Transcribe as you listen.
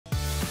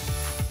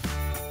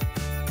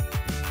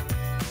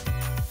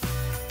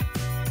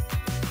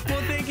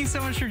you so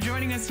much for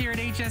joining us here at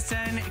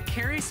HSN.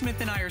 Carrie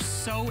Smith and I are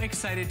so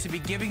excited to be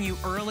giving you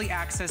early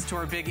access to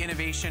our big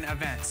innovation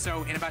event.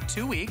 So in about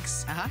 2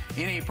 weeks,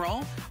 in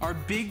April, our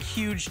big,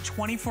 huge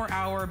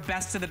 24-hour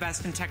best of the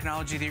best in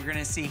technology that you're going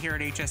to see here at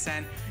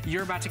HSN.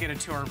 You're about to get a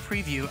tour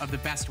preview of the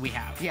best we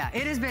have. Yeah,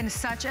 it has been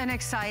such an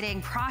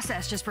exciting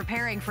process just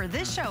preparing for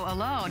this show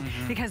alone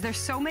because there's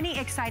so many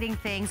exciting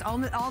things, all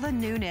the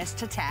newness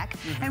to tech,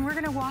 and we're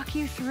going to walk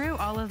you through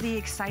all of the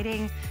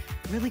exciting,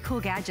 really cool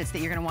gadgets that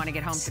you're going to want to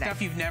get home today.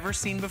 Stuff you've never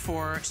seen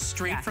before,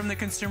 straight from the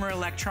Consumer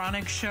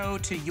Electronics Show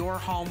to your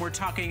home. We're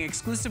talking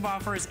exclusive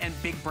offers and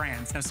big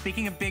brands. Now,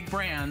 speaking of big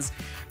brands,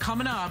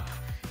 coming up,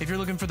 if you're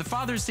looking for the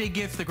Father's Day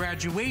gift, the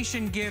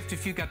graduation gift,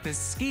 if you've got the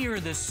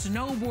skier, the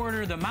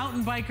snowboarder, the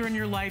mountain biker in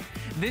your life,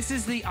 this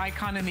is the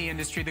icon in the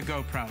industry, the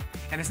GoPro.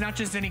 And it's not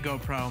just any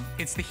GoPro,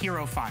 it's the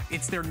Hero 5.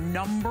 It's their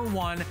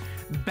 #1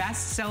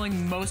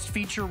 best-selling, most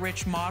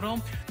feature-rich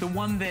model, the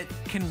one that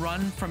can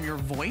run from your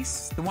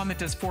voice, the one that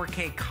does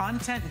 4K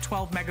content and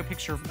 12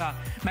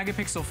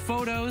 megapixel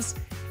photos.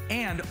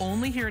 And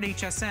only here at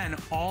HSN,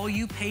 all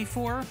you pay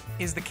for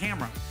is the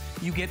camera.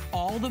 You get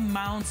all the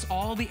mounts,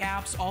 all the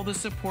apps, all the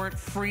support,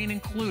 free and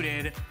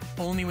included,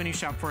 only when you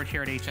shop for it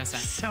here at HSN.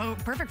 So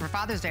perfect for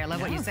Father's Day. I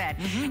love what you said.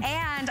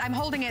 And I'm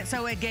holding it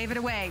so it gave it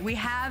away. We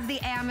have the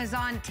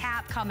Amazon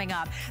Tap coming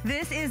up.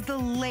 This is the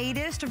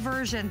latest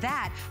version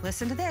that,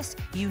 listen to this,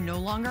 you no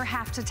longer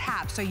have to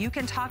tap. So you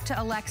can talk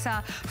to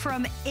Alexa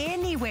from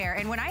anywhere.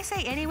 And when I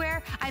say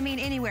anywhere, I mean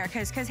anywhere.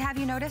 Because have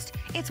you noticed?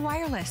 It's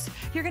wireless.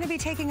 You're going to be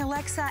taking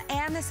Alexa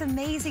and this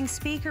amazing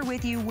speaker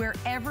with you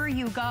wherever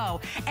you go.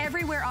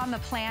 Everywhere on the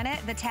planet,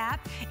 the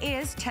Tap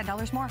is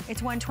 $10 more.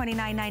 It's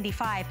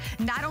 $129.95.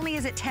 Not only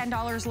is it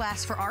 $10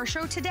 less for our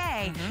show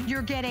today,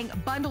 you're getting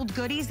bundled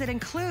goodies that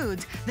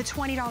includes the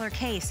 $20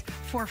 case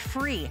for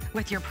free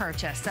with your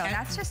purchase. So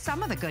that's just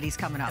some of the goodies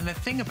coming up. And the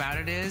thing about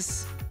it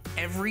is,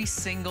 every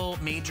single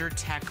major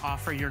tech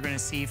offer you're going to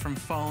see, from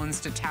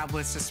phones to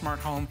tablets to smart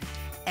home,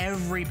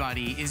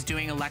 everybody is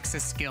doing Alexa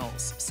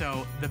skills.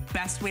 So the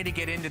best way to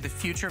get into the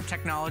future of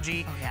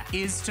technology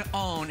is to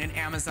own an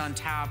Amazon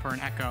Tap or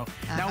an Echo.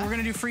 Now we're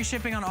gonna do free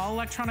shipping on all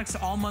electronics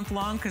all month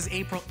long because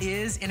April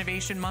is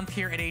Innovation Month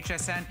here at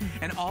HSN,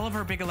 and all of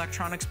our big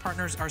electronics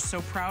partners are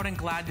so proud and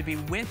glad to be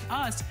with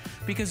us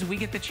because we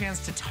get the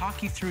chance to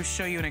talk you through,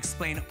 show you, and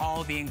explain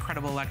all the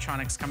incredible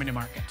electronics coming to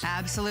market.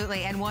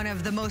 Absolutely, and one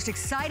of the most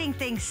exciting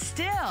things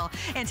still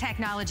in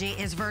technology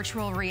is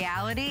virtual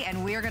reality,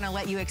 and we're gonna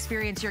let you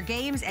experience your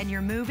games and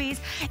your movies,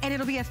 and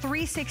it'll be a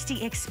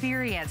 360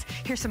 experience.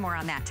 Here's some more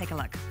on that. Take a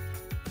look.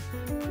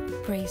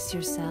 Brace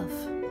yourself.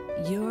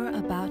 You're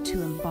about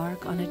to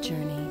embark on a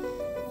journey.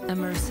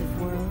 Immersive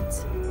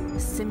worlds,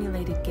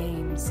 simulated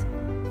games,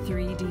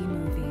 3D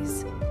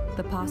movies.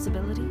 The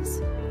possibilities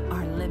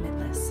are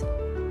limitless.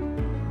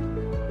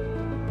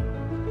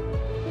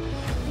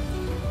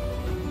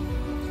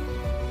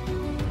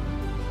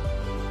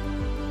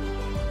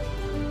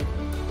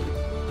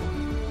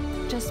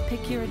 Just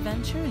pick your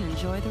adventure and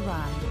enjoy the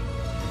ride.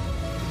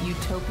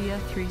 Utopia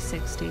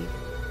 360.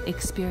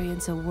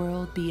 Experience a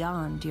world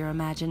beyond your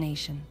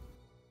imagination.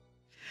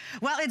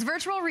 Well, it's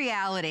virtual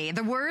reality.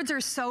 The words are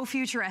so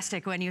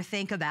futuristic when you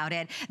think about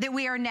it, that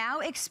we are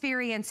now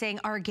experiencing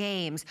our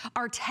games,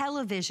 our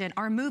television,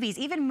 our movies,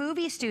 even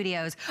movie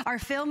studios are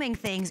filming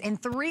things in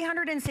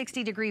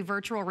 360-degree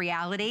virtual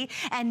reality.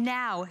 And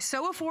now,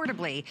 so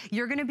affordably,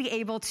 you're gonna be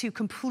able to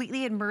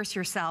completely immerse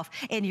yourself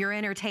in your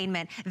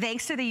entertainment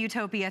thanks to the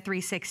Utopia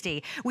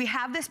 360. We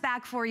have this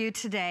back for you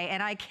today,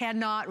 and I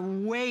cannot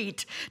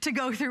wait to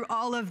go through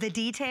all of the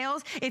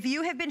details. If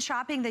you have been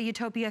shopping the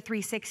Utopia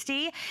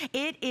 360,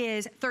 it is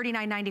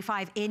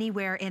 $39.95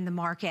 anywhere in the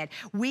market.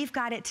 We've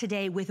got it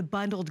today with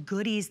bundled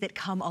goodies that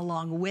come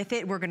along with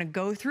it. We're gonna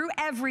go through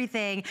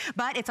everything,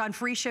 but it's on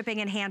free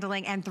shipping and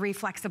handling and 3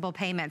 flexible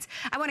payments.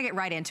 I wanna get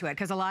right into it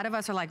because a lot of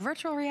us are like,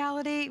 virtual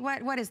reality,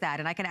 what is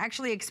that? And I can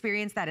actually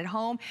experience that at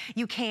home.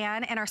 You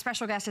can, and our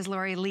special guest is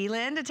Lori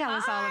Leland to tell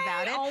us all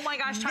about it. Oh my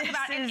gosh, talk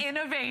about an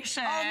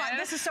innovation. Oh my,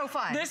 this is so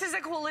fun. This is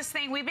the coolest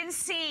thing. We've been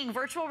seeing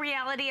virtual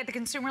reality at the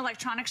Consumer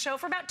Electronics Show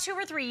for about 2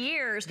 or 3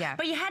 years,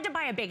 but you had to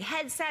buy a big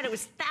headset. It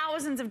was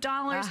thousands of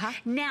dollars.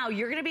 Now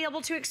you're going to be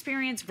able to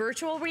experience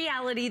virtual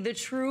reality, the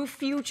true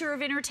future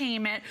of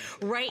entertainment,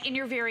 right in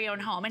your very own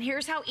home. And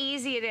here's how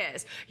easy it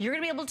is. You're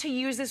going to be able to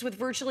use this with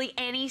virtually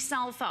any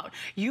cell phone.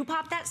 You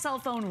pop that cell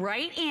phone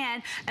right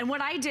in, and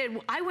what I did,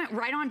 I went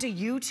right onto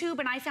YouTube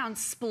and I found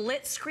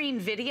split screen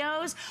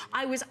videos.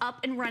 I was up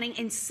and running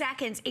in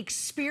seconds,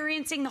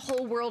 experiencing the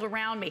whole world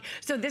around me.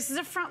 So this is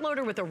a front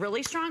loader with a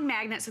really strong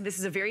magnet, so this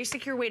is a very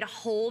secure way to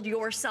hold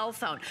your cell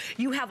phone.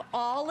 You have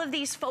all of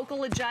these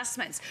focal adjustments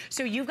adjustments.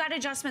 So you've got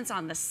adjustments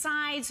on the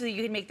side so that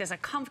you can make this a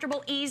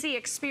comfortable, easy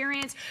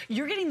experience.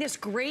 You're getting this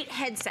great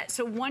headset.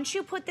 So once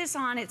you put this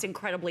on, it's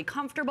incredibly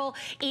comfortable.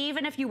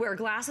 Even if you wear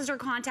glasses or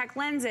contact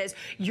lenses,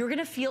 you're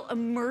gonna feel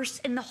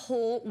immersed in the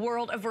whole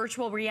world of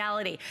virtual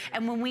reality.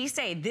 And when we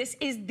say this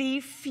is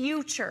the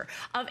future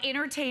of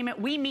entertainment,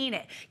 we mean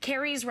it.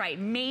 Carrie's right.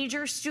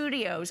 Major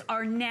studios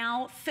are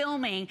now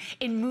filming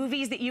in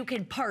movies that you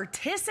can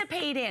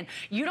participate in.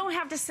 You don't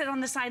have to sit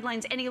on the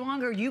sidelines any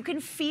longer. You can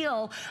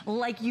feel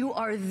like you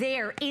are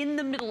there in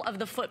the middle of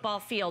the football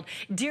field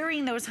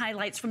during those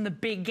highlights from the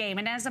big game.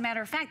 And as a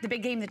matter of fact, the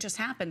big game that just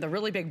happened, the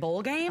really big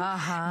bowl game,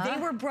 they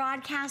were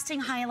broadcasting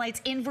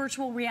highlights in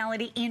virtual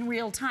reality in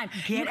real time.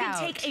 You can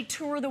take a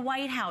tour of the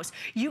White House.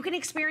 You can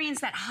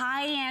experience that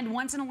high-end,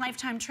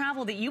 once-in-a-lifetime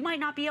travel that you might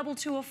not be able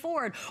to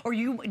afford, or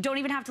you don't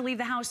even have to leave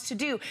the house to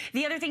do.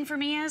 The other thing for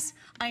me is,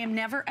 I am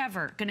never,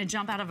 ever going to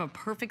jump out of a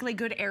perfectly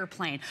good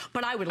airplane,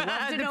 but I would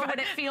love to know what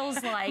it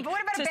feels like. But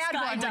what about a bad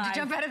one? Would you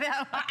jump out of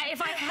that one?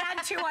 If I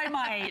had to, I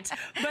might.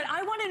 But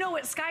I want to know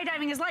what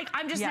skydiving is like.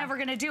 I'm just never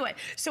going to do it.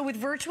 So with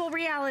virtual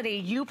reality,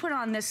 you put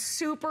on this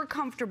super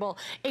comfortable,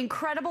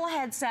 incredible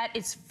headset.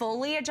 It's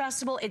fully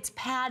adjustable. It's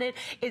padded.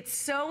 It's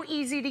so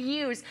easy to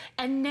use.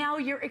 And now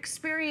you're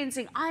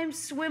experiencing, I'm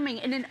swimming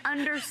in an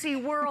undersea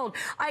world.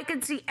 I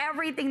can see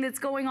everything that's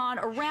going on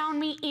around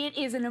me. It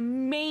is an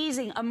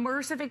amazing,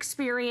 immersive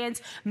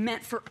experience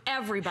meant for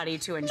everybody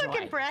to enjoy.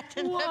 Look at Brett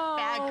in the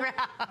background.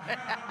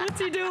 What's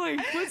he doing?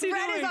 What's he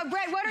doing?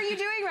 Brett, what are you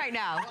doing right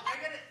now? Well,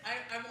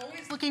 I'm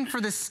always looking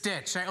for the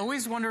stitch. I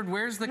always wondered,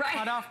 where's the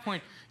cutoff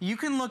point? You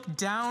can look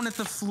down at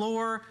the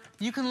floor.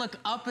 You can look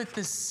up at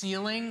the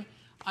ceiling.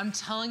 I'm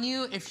telling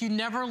you, if you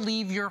never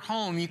leave your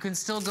home, you can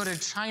still go to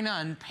China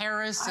and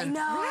Paris. And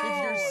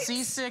if you're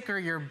seasick or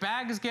your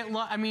bags get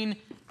lost, I mean,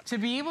 to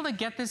be able to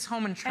get this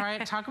home and try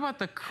it, talk about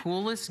the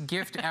coolest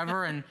gift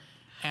ever.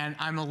 And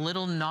I'm a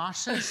little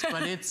nauseous,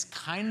 but it's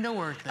kind of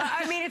worth it.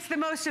 I mean, it's the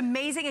most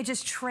amazing. It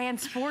just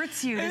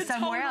transports you to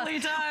somewhere else.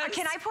 Does.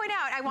 Can I point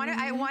out, I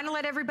want to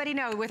let everybody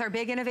know, with our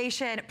big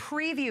innovation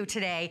preview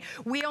today,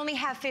 we only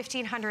have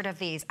 1,500 of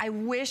these. I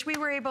wish we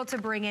were able to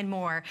bring in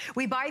more.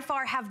 We by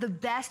far have the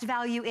best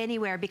value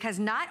anywhere, because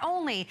not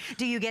only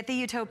do you get the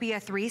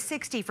Utopia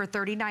 360 for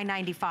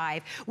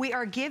 $39.95, we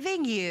are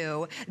giving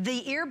you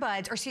the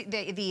earbuds, or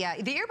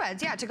the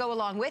earbuds, to go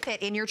along with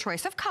it in your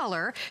choice of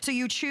color. So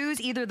you choose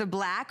either the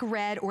black,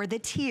 red, or the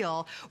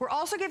teal. We're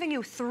also giving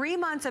you 3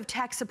 months of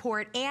tech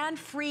support and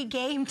free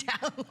game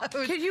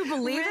downloads. Can you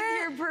believe it?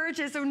 With your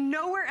purchase. So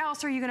nowhere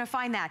else are you going to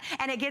find that.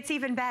 And it gets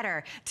even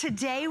better.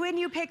 Today, when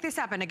you pick this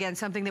up, and again,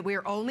 something that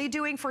we're only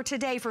doing for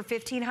today for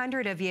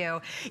 1,500 of you,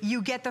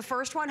 you get the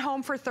first one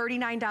home for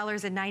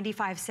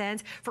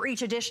 $39.95. For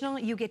each additional,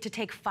 you get to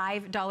take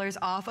 $5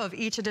 off of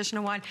each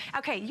additional one.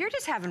 Okay, you're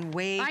just having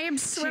way I am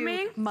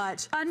swimming too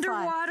much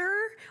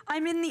underwater. fun.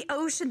 I'm in the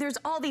ocean. There's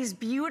all these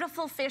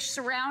beautiful fish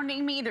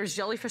surrounding me. There's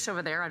jellyfish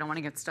over there. I don't want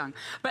to get stung.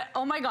 But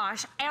oh my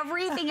gosh,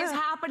 everything is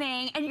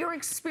happening and you're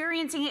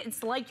experiencing it.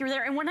 It's like you're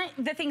there. And one of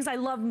the things I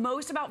love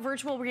most about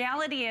virtual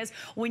reality is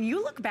when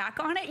you look back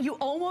on it, you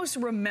almost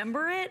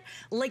remember it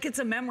like it's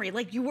a memory,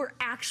 like you were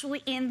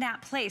actually in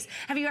that place.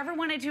 Have you ever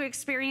wanted to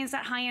experience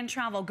that high-end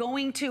travel,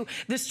 going to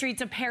the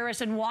streets of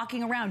Paris and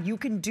walking around? You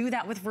can do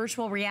that with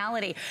virtual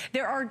reality.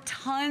 There are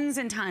tons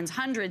and tons,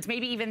 hundreds,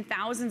 maybe even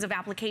thousands of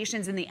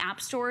applications in the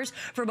app stores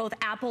for both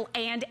Apple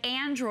and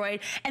Android.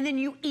 And then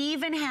you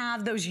even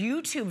have those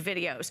YouTube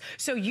videos.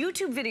 So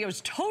YouTube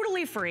videos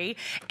totally free.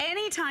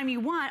 Anytime you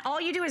want,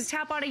 all you do is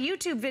tap on a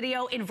YouTube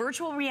video in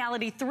virtual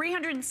reality,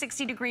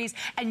 360 degrees,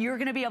 and you're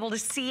gonna be able to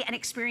see and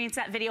experience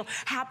that video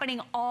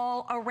happening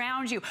all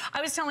around you.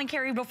 I was telling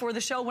Carrie before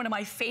the show, one of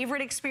my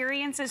favorite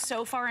experiences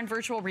so far in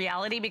virtual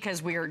reality,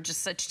 because we are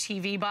just such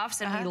TV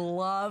buffs and we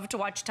love to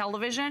watch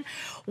television.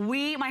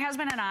 My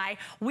husband and I,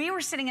 we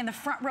were sitting in the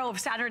front row of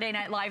Saturday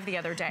Night Live the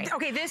other day.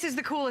 Okay, this is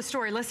the coolest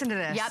story. Listen to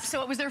this. Yep,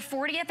 so it was their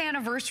 40th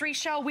anniversary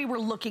show. We were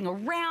looking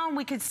around.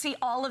 We could see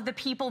all of the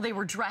people. They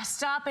were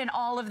dressed up in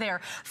all of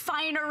their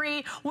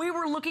finery. We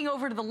were looking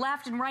over to the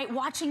left and right,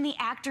 watching the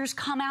actors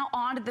come out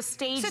onto the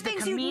stage. So the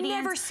things comedians. you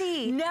never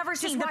see. Never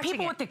seen. The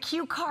people with the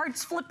cue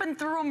cards flipping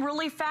through them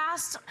really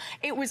fast.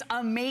 It was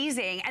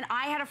amazing. And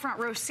I had a front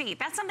row seat.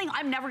 That's something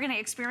I'm never going to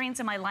experience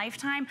in my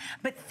lifetime.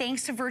 But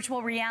thanks to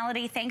virtual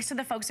reality, thanks to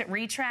the folks at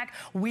Retrack,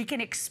 we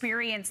can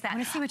experience that. I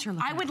want to see what you're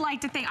looking at. I would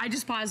like to think, I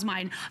just paused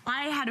mine.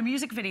 I had a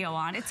music video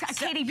on. It's a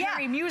Katy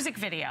Perry music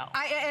video.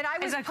 I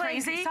was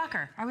playing crazy?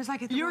 soccer. I was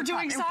like, you were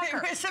doing soccer.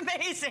 It was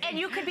amazing. And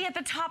you could be at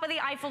the top of the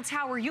Eiffel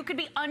Tower. You could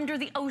be under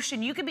the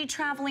ocean. You could be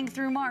traveling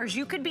through Mars.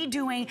 You could be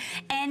doing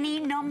any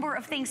number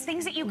of things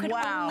that you could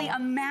only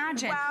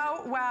imagine.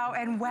 Wow, wow,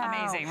 and wow.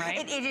 Amazing,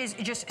 right? It is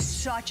just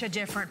such a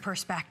different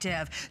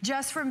perspective.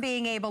 Just from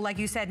being able, like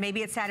you said,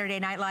 maybe it's Saturday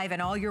Night Live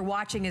and all you're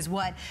watching is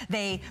what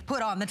they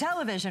put on the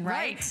television,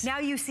 right? Now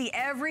you see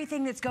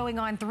everything that's going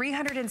on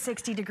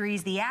 360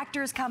 degrees, the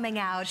actors coming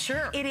out.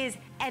 Sure. It is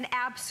an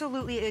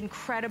absolutely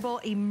incredible,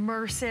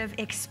 immersive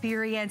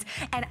experience.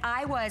 And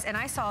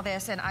I saw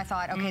this and I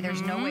thought, okay,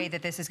 there's no way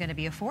that this is gonna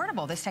be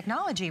affordable, this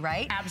technology,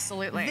 right?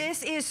 Absolutely.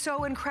 This is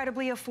so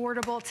incredibly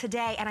affordable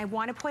today. And I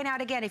wanna point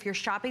out again, if you're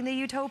shopping the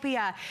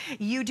Utopia,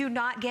 you do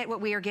not get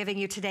what we are giving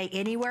you today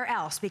anywhere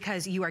else,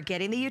 because you are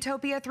getting the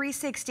Utopia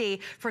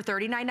 360 for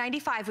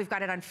 $39.95. We've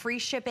got it on free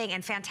shipping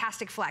and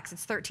fantastic flex.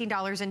 It's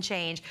 $13 and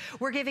change.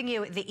 We're giving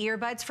you the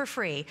earbuds for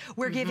free.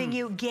 We're giving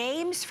you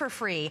games for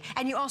free.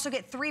 And you also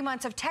get 3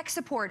 months of tech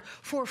support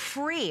for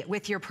free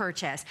with your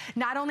purchase.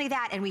 Not only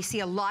that, and we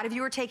see a lot of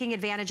you are taking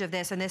advantage of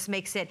this, and this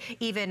makes it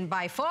even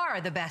by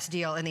far the best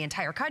deal in the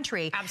entire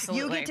country.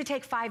 Absolutely. You get to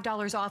take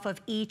 $5 off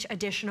of each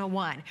additional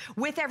one.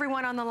 With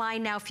everyone on the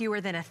line now,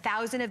 fewer than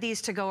 1,000 of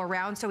these to go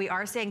around, so we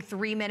are saying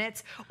 3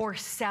 minutes or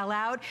sell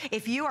out.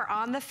 If you are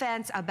on the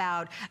fence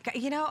about,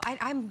 you know,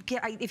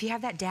 if you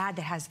have that dad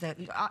that has the,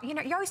 you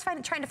know, you're always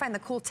trying to find the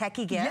cool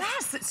techie gift.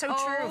 Yes, it's so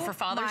true for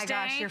Father's Day. Oh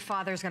my gosh, your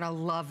father's gonna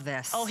love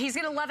this. Oh, he's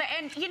gonna love it.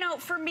 And you know,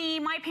 for me,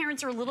 my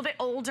parents are a little bit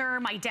older.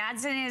 My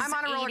dad's in his 80s. I'm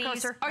on a roller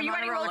coaster. Are you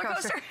on a roller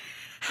coaster?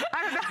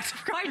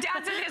 My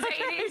dad's in his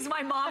 80s,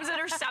 my mom's in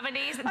her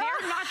 70s.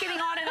 They're not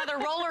getting on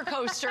another roller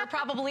coaster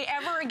probably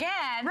ever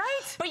again.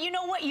 Right. But you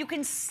know what? You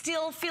can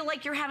still feel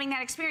like you're having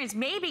that experience.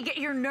 Maybe get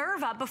your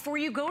nerve up before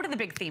you go to the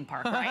big theme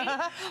park,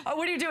 right? Oh,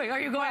 what are you doing?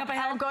 Are you going up a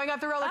hill? I'm going up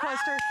the roller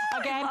coaster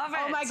again. I love it.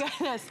 Oh my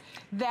goodness.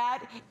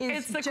 That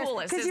is it's the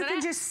coolest, because you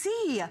can just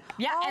see.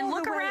 Yeah, and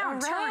look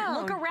around. Turn,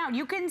 look around.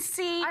 You can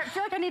see. I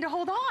feel like I need to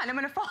hold on. I'm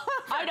gonna fall.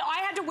 I know.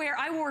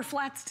 I wore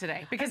flats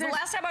today because the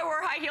last time I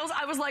wore high heels,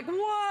 I was like,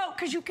 whoa,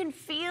 because you can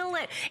feel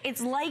it.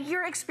 It's like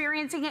you're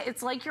experiencing it.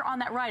 It's like you're on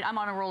that ride. I'm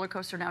on a roller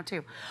coaster now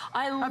too.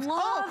 I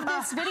love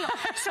this video.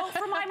 So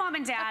for my mom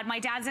and dad, my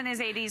dad's in his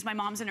 80s, my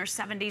mom's in her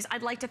 70s.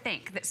 I'd like to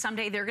think that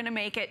someday they're gonna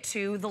make it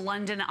to the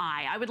London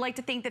Eye. I would like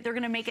to think that they're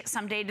gonna make it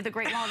someday to the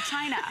Great Wall of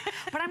China.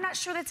 But I'm not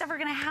sure that's ever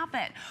gonna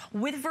happen.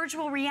 With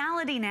virtual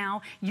reality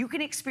now, you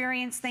can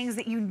experience things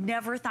that you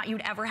never thought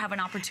you'd ever have an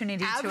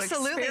opportunity to experience.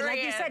 Absolutely,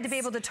 like you said, to be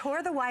able to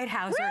tour the White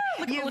House,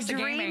 or you've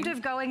dreamed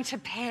of going to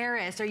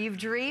Paris, or you've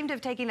dreamed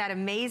of taking that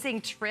amazing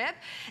trip.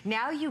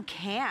 Now you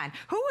can.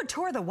 Who would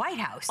tour the White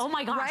House? Oh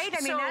my gosh. Right?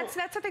 I mean,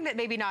 that's something that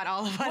maybe not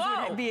all of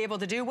us would be able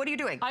to do. What are you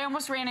doing? I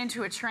almost ran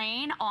into a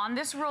train on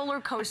this roller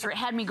coaster. It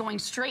had me going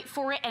straight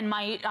for it, and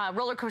my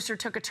roller coaster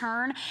took a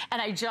turn,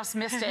 and I just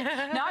missed it.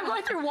 Now I'm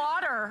going through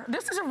water.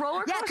 This is a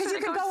roller coaster. Yeah, because you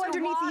can go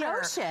underneath the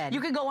ocean.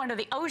 You could go under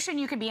the ocean.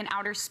 You could be in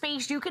outer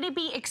space. You could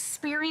be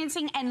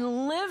experiencing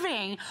and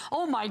living.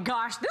 Oh my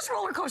gosh, this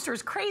roller coaster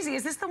is crazy.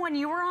 Is this the one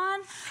you were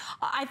on?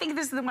 I think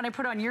this is the one I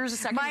put on yours a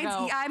second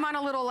ago. I'm on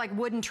a little like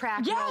wooden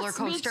track roller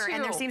coaster,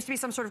 and there seems to be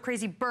some sort of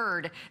crazy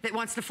bird that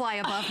wants to fly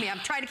above me. I'm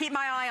trying to keep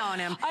my eye on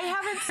him. I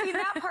haven't seen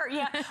that part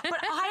yet, but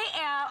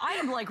I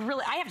am like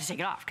really, I have to take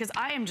it off because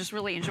I am just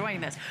really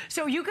enjoying this.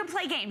 So you can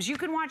play games, you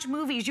can watch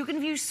movies, you can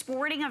view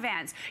sporting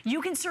events,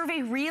 you can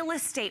survey real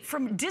estate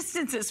from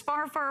distances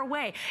far, far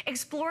away,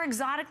 explore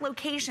exotic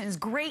locations,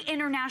 great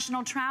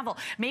international travel.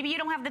 Maybe you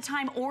don't have the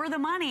time or the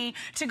money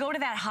to go to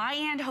that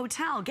high-end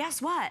hotel.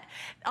 Guess what?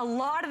 A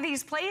lot of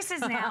these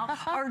places now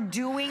are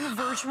doing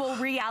virtual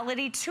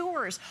reality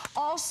tours.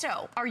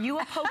 Also, are you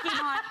a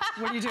Pokemon?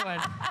 What are you doing?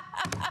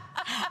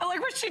 I'm like,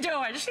 what's she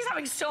doing? She's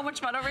having so much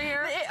fun over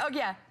here. Oh,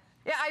 yeah.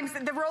 Yeah,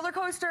 the roller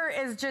coaster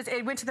is just,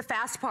 it went to the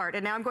fast part,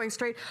 and now I'm going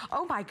straight.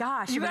 Oh my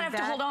gosh. You're gonna have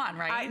to hold on,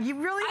 right?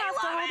 You really have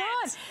to hold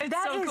on. It's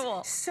so cool.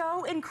 That is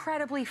so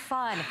incredibly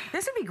fun.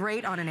 This would be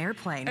great on an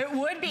airplane. It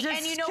would be.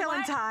 Just and you know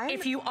what? Time.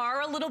 If you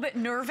are a little bit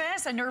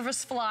nervous, a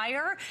nervous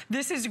flyer,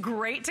 this is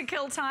great to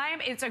kill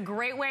time. It's a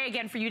great way,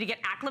 again, for you to get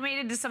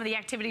acclimated to some of the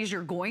activities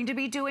you're going to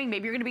be doing.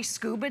 Maybe you're gonna be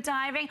scuba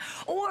diving.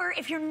 Or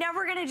if you're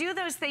never gonna do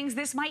those things,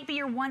 this might be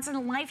your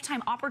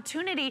once-in-a-lifetime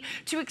opportunity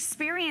to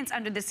experience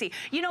under the sea.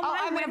 You know,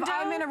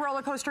 I'm in a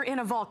roller coaster in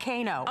a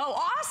volcano.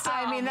 Oh, awesome.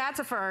 I mean, that's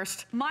a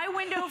first. My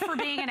window for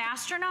being an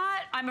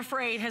astronaut, I'm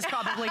afraid, has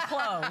probably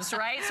closed,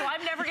 right? So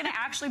I'm never going to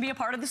actually be a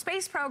part of the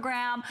space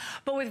program.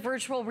 But with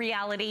virtual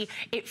reality,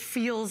 it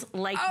feels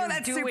like you're doing it. Oh,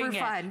 that's super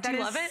fun. Do you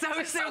love it?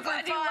 So super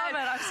fun. You love it.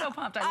 I'm so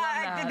pumped. I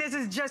love that. This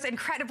is just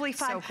incredibly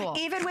fun. So cool.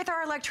 Even with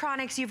our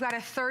electronics, you've got a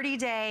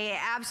 30-day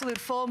absolute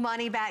full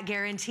money-back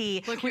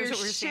guarantee. Look, we're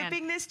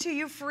shipping this to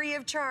you free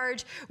of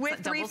charge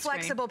with 3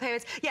 flexible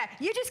payments. Yeah,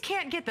 you just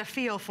can't get the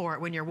feel for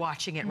it when you're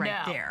watching it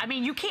right there. I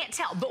mean, you can't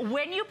tell, but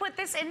when you put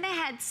this in the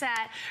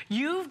headset,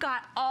 you've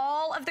got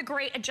all of the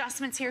great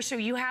adjustments here. So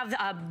you have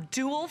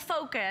dual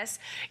focus.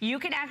 You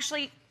can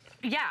actually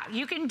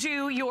you can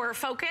do your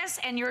focus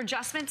and your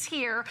adjustments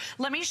here.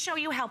 Let me show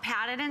you how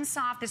padded and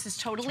soft. This is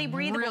totally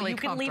breathable. Really you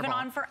can leave it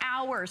on for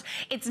hours.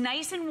 It's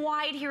nice and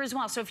wide here as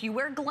well. So if you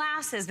wear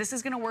glasses, this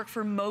is gonna work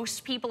for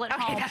most people at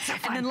home. That's so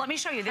fun. And then let me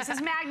show you, this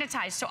is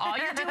magnetized. So all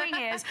you're doing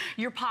is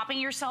you're popping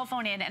your cell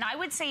phone in. And I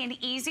would say an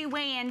easy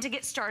way in to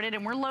get started,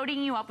 and we're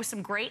loading you up with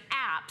some great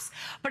apps,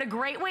 but a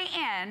great way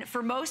in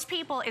for most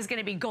people is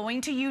gonna be going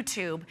to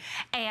YouTube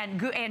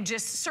and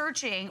just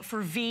searching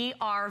for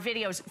VR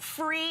videos,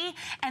 free,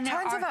 and then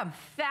Tons of them.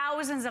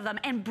 Thousands of them,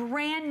 and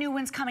brand new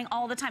ones coming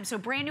all the time. So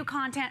brand new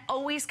content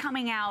always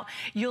coming out.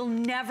 You'll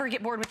never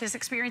get bored with this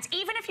experience.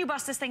 Even if you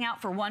bust this thing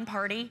out for one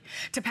party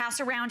to pass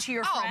around to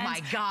your friends. Oh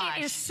my gosh.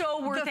 It is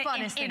so worth the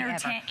funnest it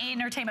in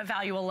entertainment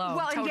value alone.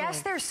 Well, and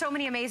yes, there's so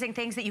many amazing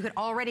things that you could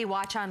already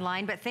watch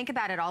online, but think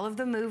about it. All of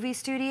the movie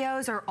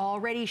studios are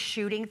already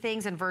shooting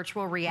things in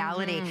virtual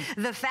reality.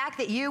 The fact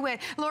that you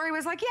went, Lori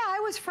was like, yeah, I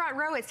was front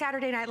row at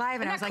Saturday Night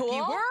Live, and I was like,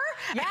 you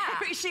were? Yeah.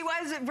 She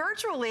was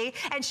virtually,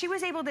 and she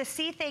was able to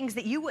see things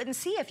that you wouldn't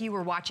see if you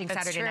were watching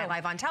Saturday Night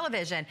Live on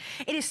television.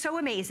 It is so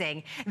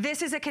amazing.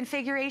 This is a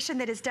configuration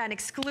that is done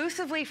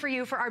exclusively for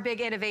you for our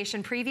big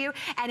innovation preview,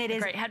 and it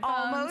is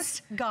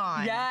almost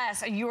gone.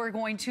 Yes, you are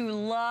going to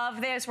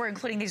love this. We're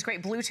including these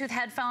great Bluetooth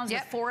headphones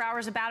with 4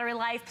 hours of battery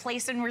life,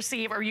 place and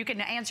receive, or you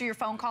can answer your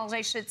phone calls,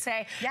 I should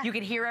say. You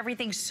can hear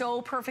everything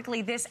so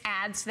perfectly. This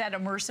adds to that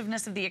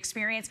immersiveness of the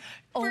experience.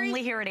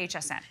 Only here at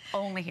HSN.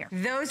 Only here.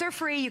 Those are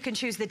free. You can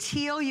choose the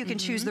teal, you can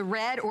choose the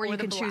red, or you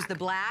can choose the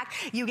black.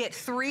 You get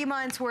 3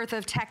 months worth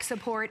of tech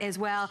support as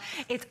well.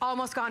 It's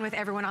almost gone with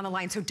everyone on the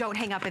line, so don't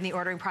hang up in the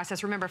ordering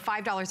process. Remember,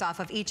 $5 off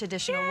of each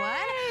additional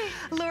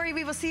one. Lori,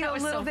 we will see you a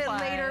little bit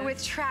later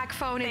with Track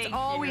Phone. It's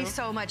always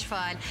so much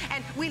fun.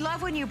 And we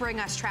love when you bring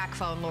us Track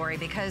Phone, Lori,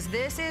 because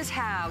this is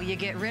how you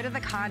get rid of the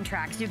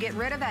contracts. You get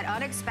rid of that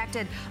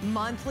unexpected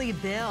monthly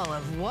bill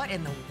of what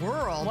in the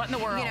world? What in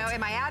the world? You know,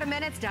 am I out of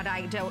minutes? Did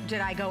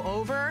I go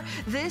over?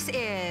 This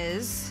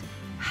is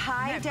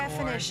high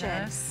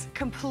definition,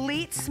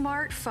 complete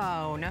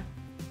smartphone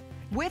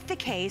with the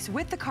case,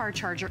 with the car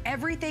charger,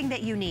 everything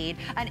that you need.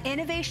 An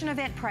innovation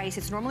event price.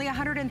 It's normally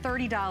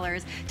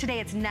 $130. Today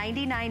it's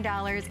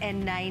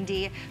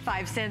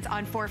 $99.95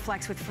 on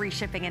 4Flex with free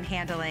shipping and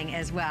handling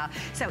as well.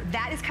 So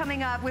that is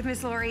coming up with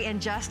Miss Lori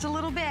in just a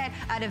little bit,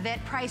 an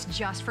event price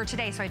just for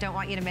today, so I don't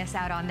want you to miss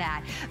out on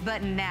that.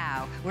 But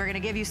now, we're gonna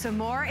give you some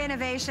more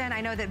innovation. I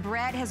know that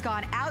Brett has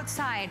gone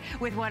outside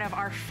with one of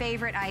our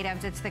favorite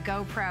items. It's the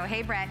GoPro.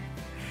 Hey, Brett.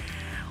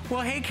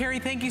 Well, hey, Carrie,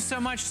 thank you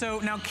so much. So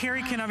now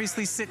Carrie can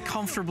obviously sit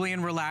comfortably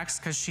and relax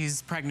because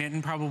she's pregnant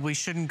and probably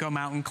shouldn't go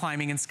mountain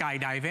climbing and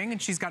skydiving,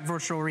 and she's got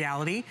virtual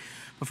reality.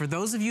 But for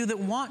those of you that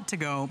want to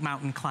go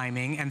mountain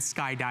climbing and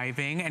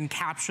skydiving and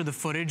capture the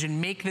footage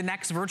and make the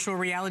next virtual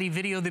reality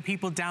video that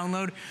people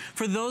download,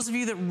 for those of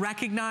you that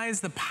recognize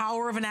the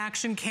power of an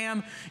action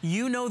cam,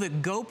 you know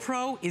that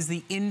GoPro is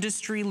the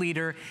industry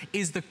leader,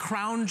 is the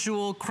crown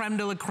jewel, creme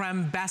de la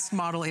creme, best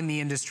model in the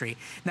industry.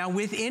 Now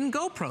within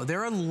GoPro,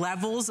 there are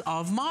levels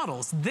of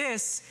models.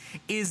 This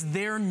is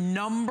their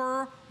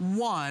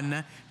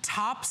 #1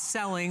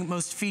 top-selling,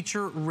 most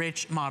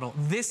feature-rich model.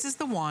 This is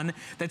the one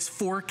that's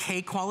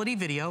 4K quality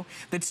video,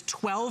 that's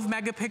 12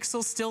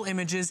 megapixel still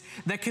images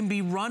that can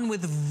be run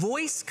with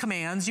voice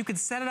commands. You can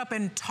set it up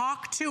and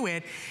talk to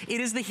it.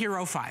 It is the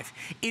Hero 5.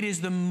 It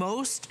is the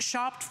most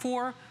shopped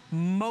for,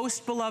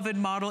 most beloved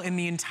model in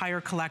the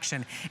entire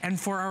collection. And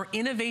for our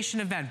innovation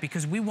event,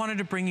 because we wanted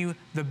to bring you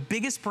the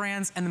biggest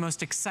brands and the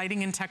most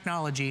exciting in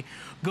technology,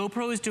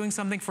 GoPro is doing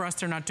something for us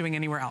they're not doing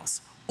anywhere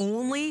else.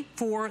 Only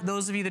for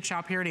those of you that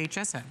shop here at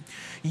HSN.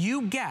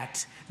 You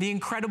get the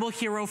incredible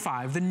Hero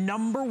 5, the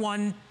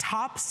 #1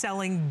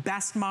 top-selling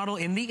best model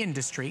in the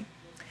industry.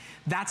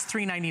 That's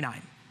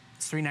 $399.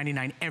 It's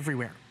 $399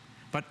 everywhere.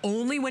 But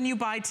only when you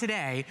buy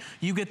today,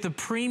 you get the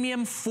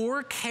premium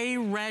 4K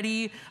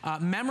ready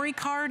memory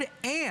card,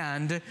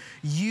 and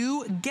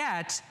you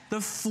get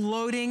the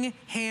floating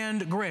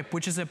hand grip,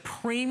 which is a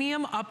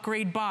premium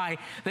upgrade buy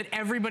that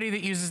everybody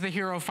that uses the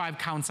Hero 5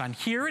 counts on.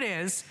 Here it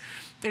is.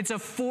 It's a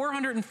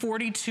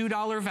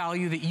 $442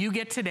 value that you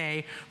get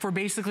today for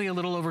basically a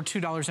little over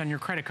 $2 on your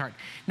credit card.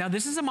 Now,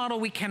 this is a model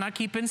we cannot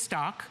keep in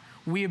stock.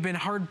 We have been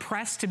hard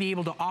pressed to be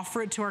able to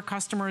offer it to our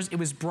customers. It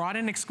was brought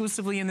in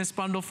exclusively in this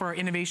bundle for our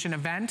innovation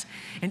event.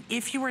 And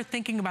if you are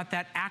thinking about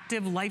that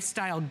active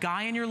lifestyle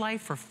guy in your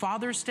life for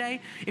Father's Day,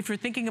 if you're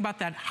thinking about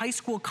that high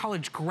school,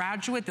 college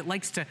graduate that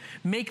likes to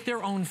make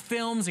their own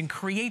films and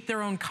create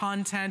their own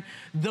content,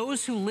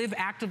 those who live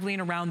actively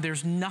and around,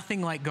 there's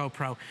nothing like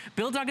GoPro.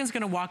 Bill Duggan's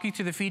gonna walk you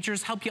through the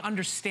features, help you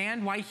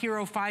understand why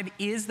Hero 5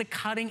 is the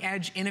cutting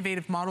edge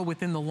innovative model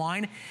within the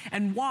line,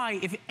 and why,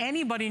 if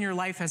anybody in your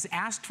life has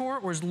asked for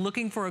or is looking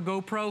for a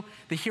GoPro,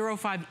 the Hero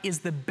 5 is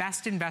the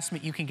best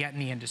investment you can get in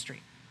the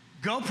industry.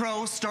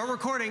 GoPro, start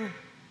recording.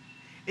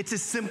 It's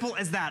as simple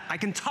as that. I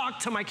can talk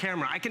to my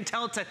camera. I can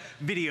tell it to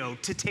video,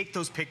 to take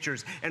those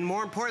pictures. And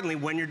more importantly,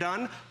 when you're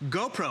done,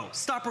 GoPro,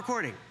 stop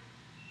recording.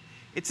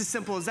 It's as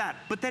simple as that.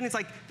 But then it's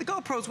like, the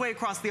GoPro's way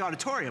across the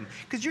auditorium,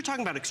 because you're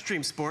talking about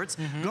extreme sports.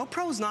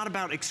 GoPro's not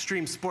about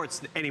extreme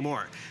sports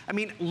anymore. I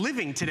mean,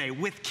 living today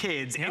with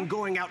kids and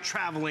going out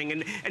traveling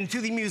and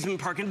to the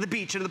amusement park and to the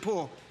beach and to the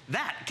pool,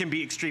 that can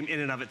be extreme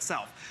in and of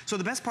itself. So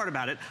the best part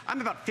about it,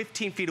 I'm about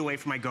 15 feet away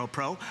from my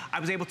GoPro.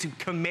 I was able to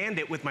command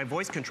it with my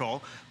voice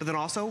control, but then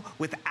also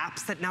with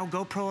apps that now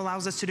GoPro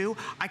allows us to do,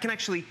 I can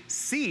actually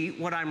see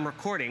what I'm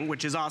recording,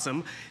 which is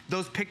awesome.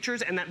 Those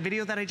pictures and that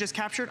video that I just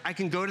captured, I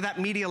can go to that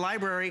media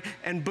library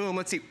and boom,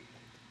 let's see.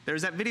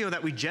 There's that video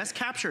that we just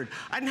captured.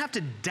 I didn't have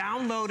to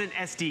download an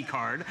SD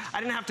card. I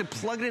didn't have to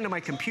plug it into my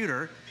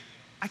computer.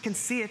 I can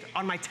see it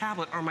on my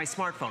tablet or my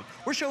smartphone.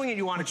 We're showing it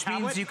you on a tablet.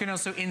 Which means you can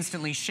also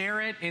instantly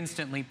share it,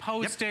 instantly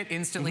post it,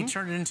 instantly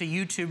turn it into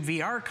YouTube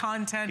VR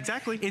content.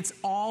 Exactly. It's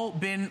all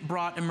been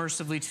brought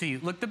immersively to you.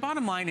 Look, the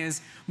bottom line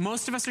is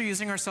most of us are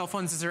using our cell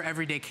phones as our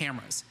everyday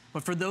cameras.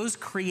 But for those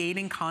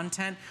creating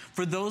content,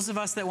 for those of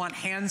us that want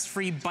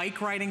hands-free bike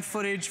riding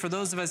footage, for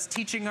those of us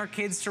teaching our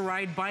kids to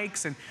ride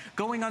bikes and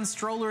going on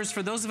strollers,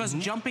 for those of us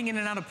jumping in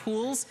and out of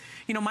pools,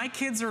 you know, my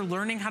kids are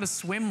learning how to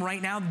swim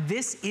right now.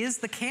 This is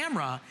the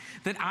camera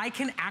that I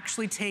can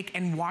actually take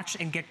and watch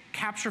and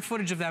capture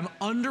footage of them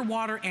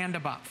underwater and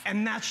above.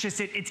 And that's just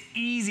it. It's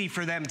easy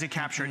for them to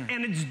capture it.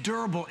 And it's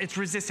durable. It's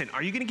resistant.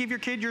 Are you going to give your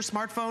kid your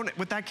smartphone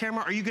with that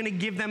camera? Are you going to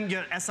give them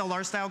your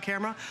SLR style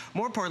camera?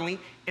 More importantly,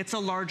 it's a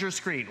larger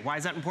screen. Why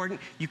is that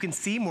important? You can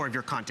see more of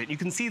your content. You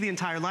can see the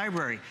entire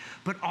library.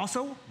 But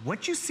also,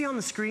 what you see on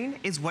the screen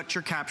is what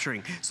you're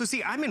capturing. So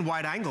see, I'm in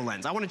wide angle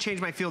lens. I want to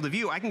change my field of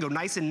view. I can go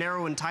nice and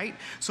narrow and tight.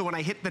 So when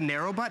I hit the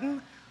narrow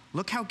button,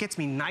 look how it gets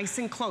me nice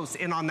and close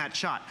in on that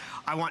shot.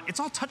 It's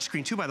all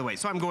touchscreen too, by the way.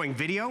 So I'm going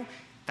video.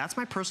 That's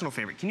my personal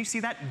favorite. Can you see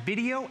that?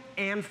 Video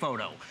and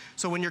photo.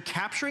 So when you're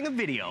capturing a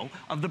video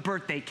of the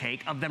birthday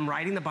cake, of them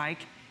riding the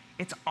bike,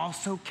 it's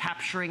also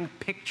capturing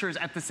pictures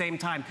at the same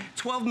time.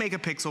 12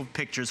 megapixel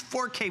pictures,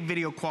 4K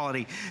video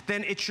quality.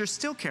 Then it's your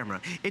still camera.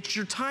 It's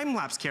your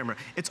time-lapse camera.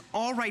 It's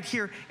all right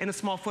here in a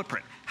small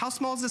footprint. How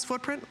small is this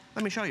footprint?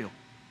 Let me show you.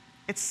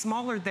 It's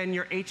smaller than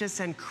your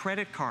HSN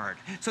credit card.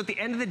 So at the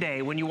end of the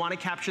day, when you want to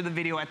capture the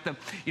video at the,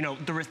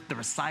 the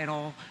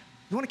recital,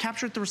 you want to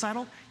capture it at the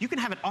recital? You can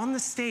have it on the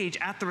stage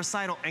at the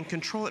recital and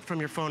control it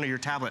from your phone or your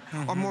tablet.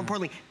 Or more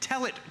importantly,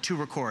 tell it to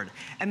record.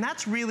 And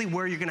that's really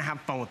where you're going to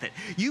have fun with it.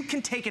 You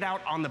can take it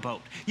out on the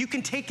boat. You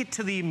can take it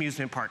to the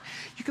amusement park.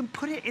 You can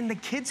put it in the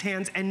kids'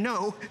 hands and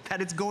know that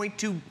it's going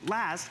to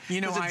last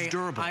because it's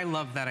durable. I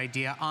love that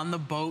idea. On the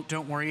boat,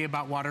 don't worry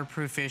about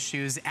waterproof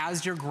issues.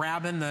 As you're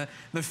grabbing the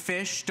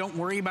fish, don't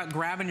worry about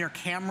grabbing your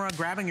camera,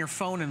 grabbing your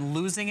phone and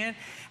losing it.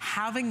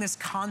 Having this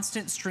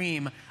constant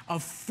stream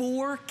of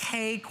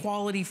 4K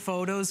quality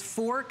photos,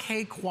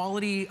 4K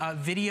quality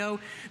video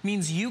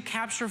means you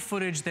capture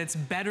footage that's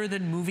better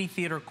than movie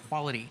theater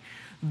quality.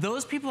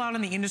 Those people out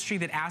in the industry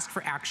that ask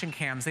for action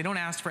cams, they don't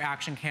ask for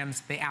action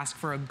cams, they ask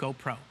for a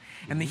GoPro.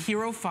 And the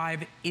Hero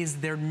 5 is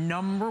their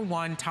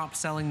 #1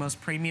 top-selling,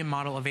 most premium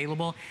model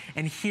available.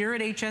 And here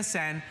at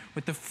HSN,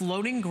 with the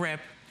floating grip,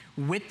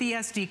 with the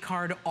SD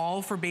card,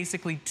 all for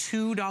basically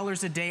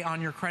 $2 a day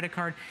on your credit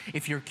card.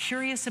 If you're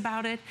curious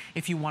about it,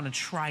 if you want to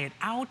try it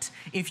out,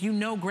 if you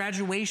know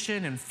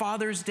graduation and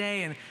Father's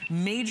Day and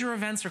major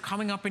events are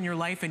coming up in your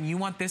life and you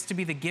want this to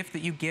be the gift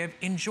that you give,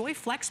 enjoy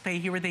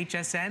FlexPay here with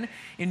HSN.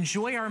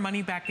 Enjoy our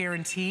money-back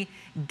guarantee.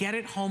 Get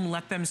it home,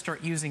 let them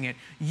start using it.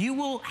 You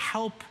will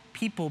help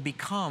people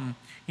become,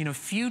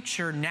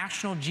 future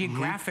National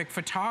Geographic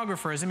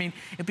photographers. I mean,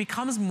 it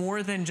becomes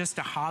more than just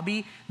a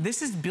hobby.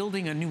 This is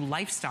building a new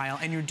lifestyle,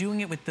 and you're doing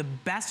it with the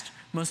best,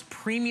 most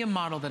premium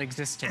model that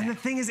exists today. And the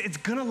thing is, it's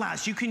gonna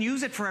last. You can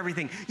use it for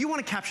everything. You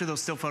wanna capture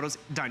those still photos,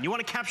 done. You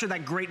wanna capture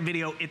that great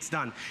video, it's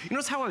done. You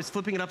notice how I was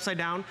flipping it upside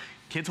down?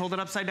 Kids hold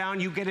it upside down,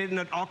 you get it in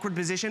an awkward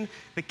position.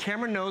 The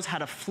camera knows how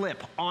to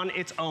flip on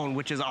its own,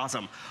 which is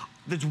awesome.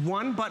 There's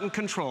one button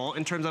control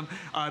in terms of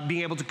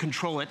being able to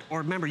control it, or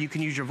remember, you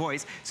can use your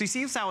voice. So you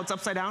see how it's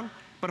upside down?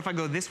 But if I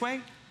go this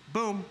way,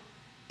 boom,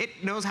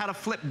 it knows how to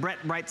flip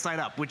right side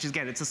up, which is,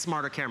 again, it's a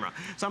smarter camera.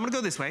 So I'm gonna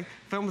go this way,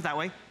 film it that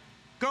way.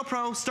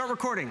 GoPro, start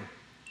recording.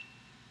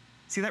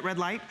 See that red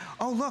light?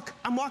 Oh, look,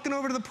 I'm walking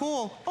over to the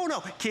pool. Oh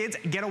no, kids,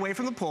 get away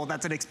from the pool.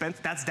 That's an expense,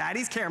 that's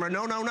daddy's camera.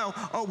 No, no, no.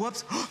 Oh,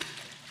 whoops.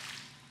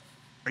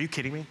 Are you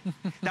kidding me?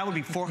 That would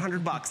be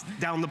 400 bucks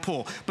down the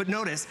pool. But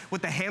notice,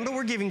 with the handle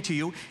we're giving to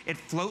you, it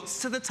floats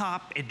to the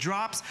top, it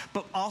drops,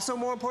 but also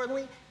more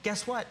importantly,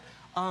 guess what?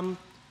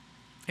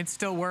 It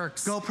still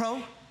works.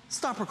 GoPro,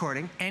 stop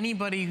recording.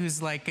 Anybody who's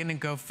like gonna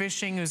go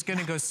fishing, who's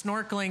gonna go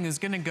snorkeling, who's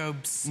gonna go,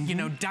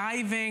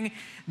 diving,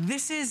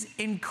 this is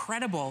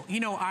incredible.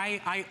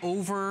 I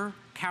over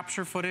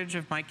capture footage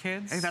of my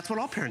kids. Hey, that's what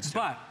all parents do.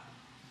 But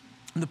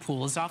the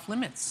pool is off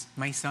limits.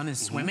 My son is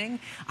swimming.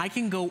 I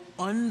can go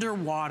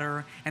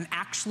underwater and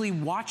actually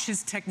watch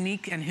his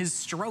technique and his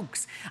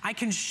strokes. I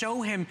can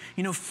show him,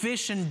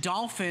 fish and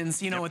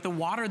dolphins, at the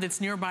water that's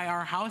nearby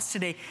our house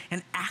today,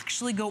 and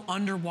actually go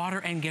underwater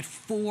and get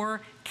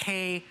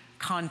 4K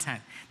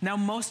content. Now,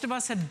 most of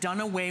us have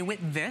done away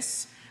with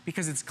this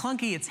because it's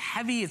clunky, it's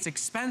heavy, it's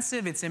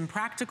expensive, it's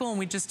impractical, and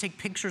we just take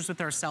pictures with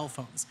our cell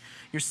phones.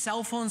 Your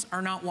cell phones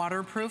are not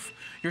waterproof.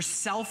 Your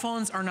cell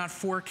phones are not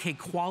 4K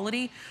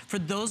quality. For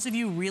those of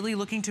you really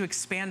looking to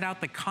expand out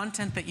the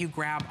content that you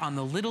grab on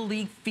the Little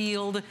League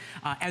field,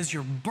 as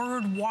you're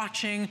bird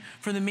watching,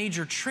 for the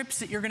major trips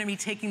that you're gonna be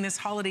taking this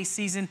holiday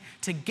season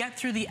to get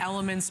through the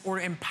elements or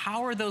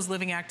empower those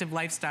living active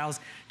lifestyles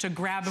to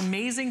grab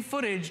amazing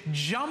footage,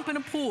 jump in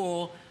a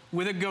pool,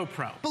 with a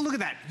GoPro. But look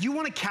at that. You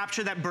want to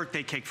capture that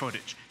birthday cake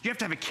footage. You have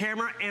to have a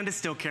camera and a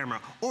still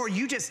camera. Or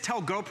you just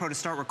tell GoPro to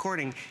start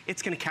recording,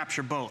 it's going to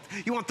capture both.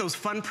 You want those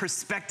fun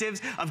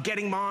perspectives of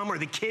getting mom or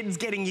the kids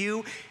getting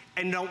you.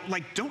 And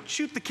don't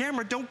shoot the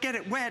camera, don't get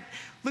it wet.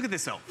 Look at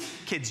this though.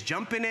 Kid's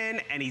jumping in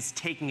and he's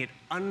taking it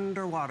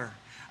underwater.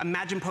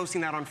 Imagine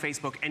posting that on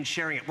Facebook and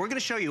sharing it. We're gonna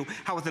show you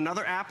how with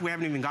another app we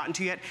haven't even gotten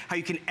to yet, how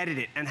you can edit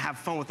it and have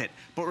fun with it.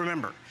 But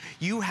remember,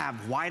 you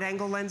have wide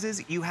angle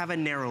lenses, you have a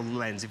narrow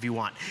lens if you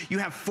want. You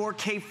have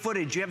 4K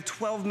footage, you have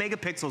 12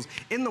 megapixels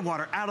in the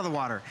water, out of the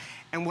water.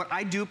 And what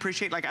I do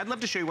appreciate, I'd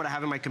love to show you what I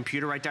have in my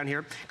computer right down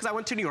here, because I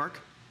went to New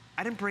York.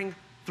 I didn't bring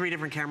 3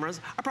 different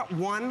cameras. I brought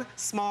one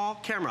small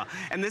camera.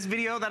 And this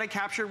video that I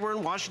captured, we're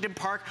in Washington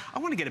Park. I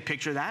want to get a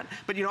picture of that.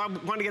 But I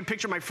wanted to get a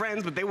picture of my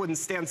friends, but they wouldn't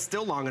stand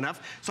still long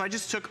enough. So I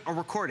just took a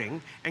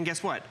recording. And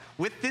guess what?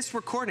 With this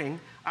recording,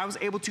 I was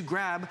able to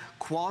grab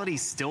quality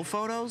still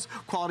photos,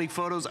 quality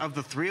photos of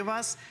the 3 of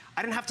us.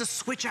 I didn't have to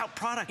switch out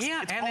products.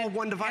 Yeah, it's all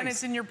one device. And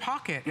it's in your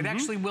pocket. It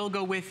actually will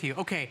go with you.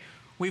 Okay.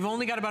 We've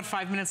only got about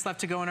 5 minutes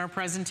left to go in our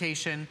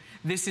presentation.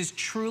 This is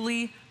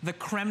truly the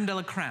creme de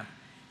la creme.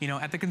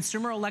 At the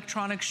Consumer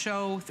Electronics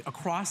Show,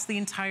 across the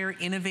entire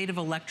innovative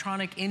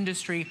electronic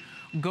industry,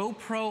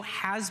 GoPro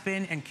has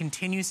been and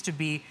continues to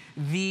be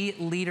the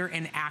leader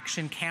in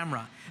action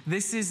camera.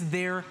 This is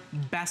their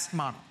best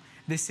model.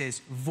 This is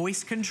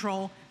voice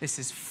control. This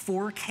is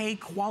 4K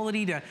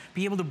quality to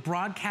be able to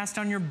broadcast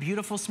on your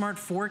beautiful smart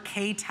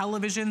 4K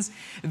televisions.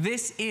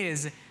 This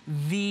is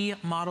the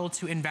model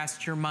to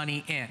invest your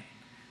money in.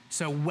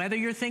 So whether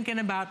you're thinking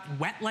about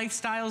wet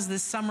lifestyles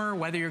this summer,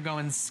 whether you're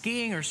going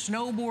skiing or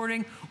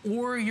snowboarding,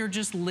 or you're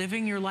just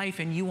living your life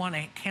and you want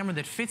a camera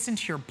that fits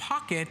into your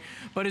pocket,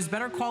 but is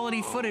better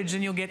quality footage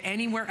than you'll get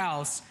anywhere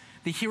else,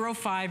 the Hero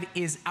 5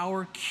 is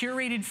our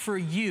curated for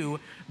you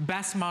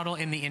best model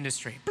in the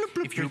industry. Bloop,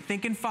 bloop, if you're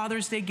thinking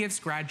Father's Day gifts,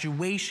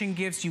 graduation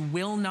gifts, you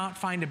will not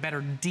find a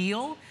better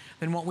deal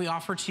than what we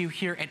offer to you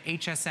here at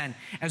HSN.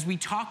 As we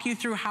talk you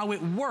through how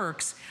it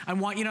works, I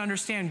want you to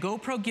understand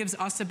GoPro gives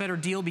us a better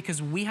deal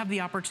because we have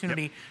the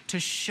opportunity to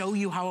show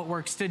you how it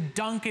works, to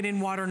dunk it in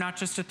water, not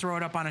just to throw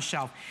it up on a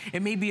shelf.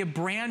 It may be a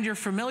brand you're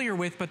familiar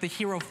with, but the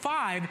Hero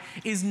 5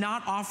 is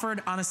not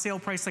offered on a sale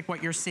price like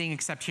what you're seeing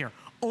except here.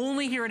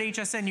 Only here at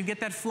HSN, you get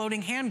that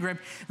floating hand grip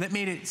that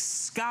made it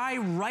sky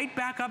right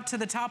back up to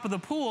the top of the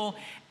pool,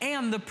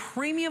 and the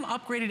premium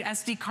upgraded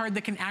SD card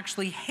that can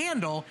actually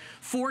handle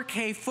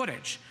 4K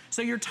footage.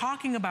 So you're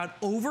talking about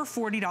over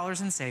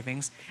 $40 in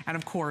savings, and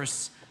of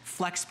course,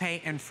 flex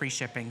pay and free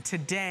shipping.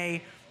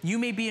 Today, you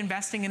may be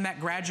investing in that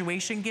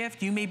graduation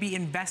gift. You may be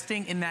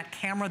investing in that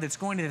camera that's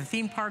going to the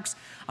theme parks,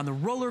 on the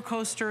roller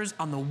coasters,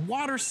 on the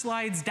water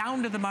slides,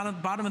 down to the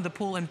bottom of the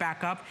pool and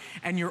back up,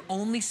 and you're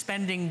only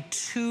spending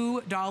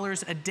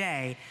 $2 a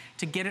day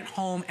to get it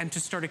home and to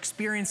start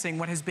experiencing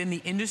what has been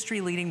the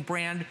industry-leading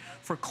brand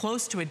for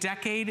close to a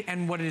decade,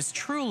 and what is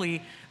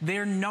truly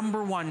their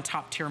 #1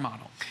 top-tier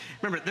model.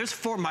 Remember, there's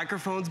 4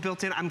 microphones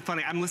built in. I'm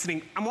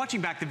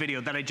watching back the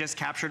video that I just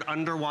captured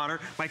underwater.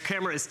 My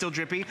camera is still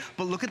drippy,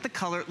 but look at the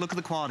color, look at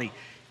the quality.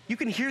 You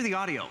can hear the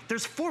audio.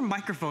 There's 4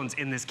 microphones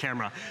in this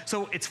camera.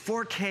 So it's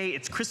 4K,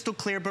 it's crystal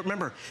clear, but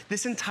remember,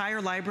 this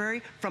entire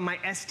library from my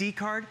SD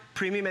card,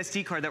 premium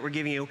SD card that we're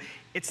giving you,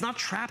 it's not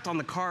trapped on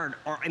the card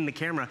or in the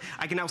camera.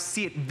 I can now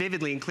see it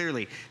vividly and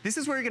clearly. This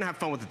is where you're gonna have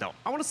fun with it though.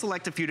 I wanna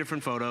select a few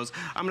different photos.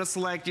 I'm gonna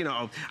select,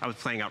 I was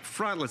playing out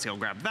front. Let's see, I'll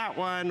grab that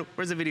one.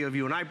 Where's a video of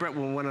you and I, Brett,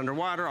 when we went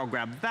underwater? I'll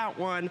grab that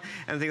one.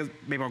 And I think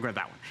maybe I'll grab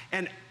that one.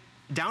 And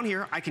down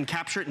here, I can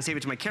capture it and save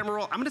it to my camera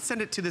roll. I'm gonna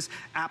send it to this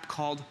app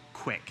called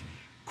Quick.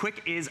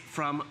 Quick is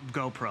from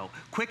GoPro.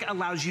 Quick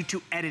allows you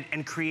to edit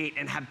and create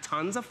and have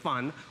tons of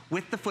fun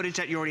with the footage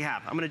that you already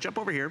have. I'm gonna jump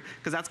over here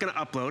because that's gonna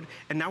upload.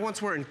 And now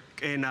once we're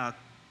in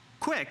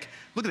Quick,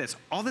 look at this.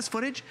 All this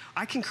footage,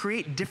 I can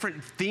create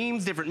different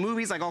themes, different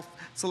movies. Like I'll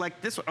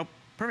select this one. Oh,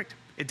 perfect.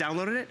 It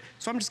downloaded it.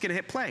 So I'm just gonna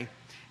hit play.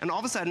 And all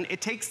of a sudden,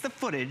 it takes the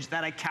footage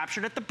that I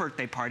captured at the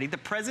birthday party, the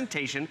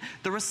presentation,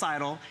 the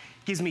recital,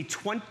 gives me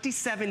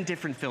 27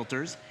 different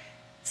filters,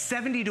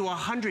 70 to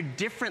 100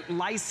 different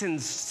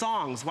licensed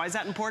songs. Why is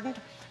that important?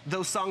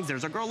 Those songs,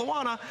 there's our girl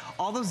Luana,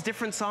 all those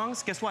different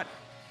songs, guess what?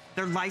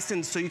 They're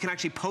licensed so you can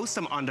actually post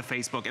them onto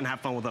Facebook and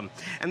have fun with them.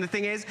 And the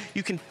thing is,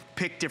 you can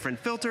pick different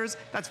filters.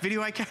 That's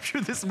video I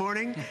captured this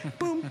morning.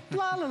 Boom,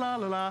 la la la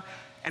la la.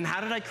 And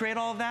how did I create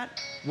all of that?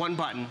 One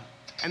button.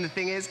 And the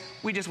thing is,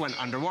 we just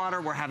went underwater,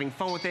 we're having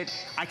fun with it.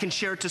 I can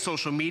share it to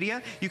social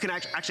media. You can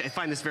actually, I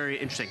find this very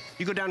interesting.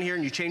 You go down here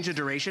and you change the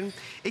duration.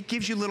 It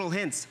gives you little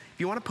hints. If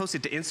you want to post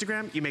it to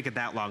Instagram, you make it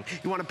that long.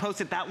 You want to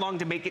post it that long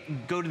to make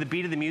it go to the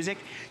beat of the music,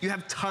 you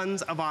have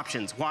tons of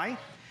options. Why?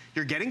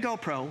 You're getting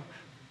GoPro.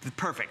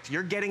 Perfect.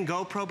 You're getting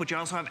GoPro, but you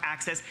also have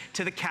access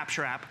to the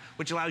Capture app,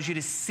 which allows you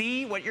to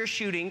see what you're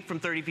shooting from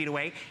 30 feet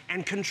away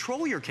and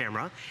control your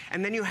camera.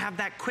 And then you have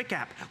that Quick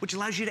app, which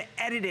allows you to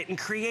edit it and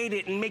create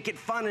it and make it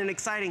fun and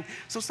exciting.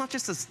 So it's not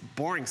just a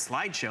boring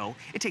slideshow.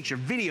 It takes your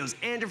videos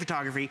and your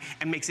photography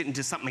and makes it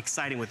into something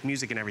exciting with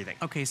music and everything.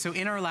 Okay, so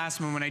in our last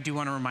moment, I do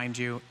want to remind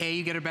you, A,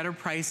 you get a better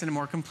price and a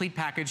more complete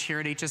package here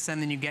at HSN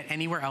than you get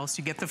anywhere else.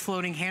 You get the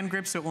floating hand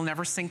grip, so it will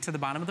never sink to the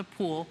bottom of the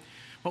pool.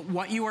 But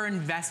what you are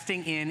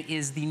investing in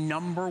is the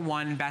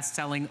 #1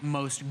 best-selling,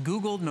 most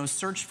Googled, most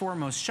searched for,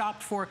 most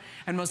shopped for,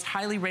 and most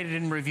highly rated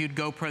and reviewed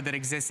GoPro that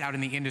exists out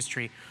in the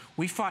industry.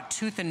 We fought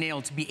tooth and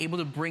nail to be able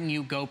to bring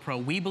you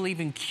GoPro. We believe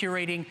in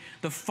curating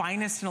the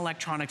finest in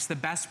electronics, the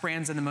best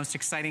brands, and the most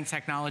exciting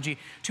technology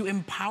to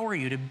empower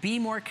you to be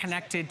more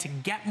connected, to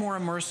get more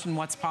immersed in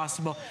what's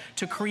possible,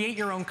 to create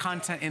your own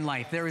content in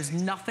life. There is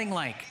nothing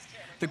like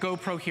the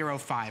GoPro Hero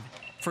 5.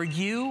 For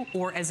you,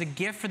 or as a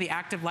gift for the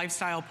active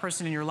lifestyle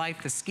person in your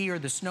life, the skier,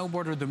 the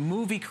snowboarder, the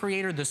movie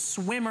creator, the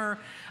swimmer,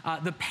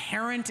 the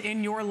parent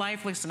in your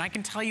life. Listen, I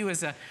can tell you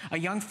as a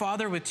young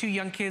father with 2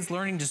 young kids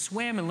learning to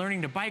swim and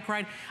learning to bike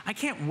ride, I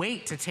can't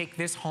wait to take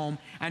this home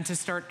and to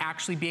start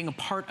actually being a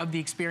part of the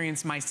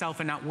experience myself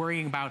and not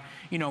worrying about,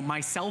 you know, my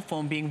cell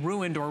phone being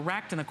ruined or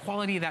wrecked and the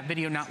quality of that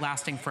video not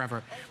lasting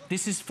forever.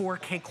 This is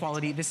 4K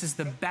quality. This is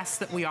the best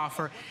that we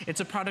offer.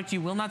 It's a product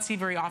you will not see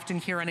very often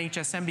here on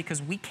HSN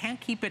because we can't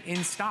keep it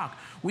in stock.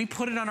 We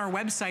put it on our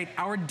website.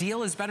 Our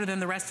deal is better than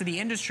the rest of the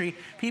industry.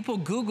 People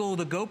Google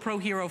the GoPro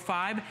Hero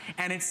 5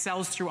 and it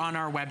sells through on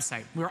our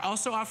website. We're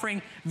also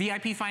offering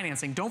VIP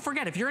financing. Don't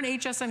forget, if you're an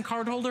HSN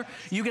cardholder,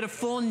 you get a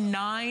full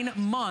 9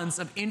 months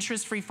of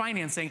interest-free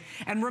financing.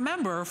 And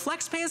remember,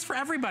 FlexPay is for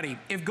everybody.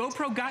 If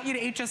GoPro got you to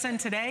HSN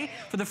today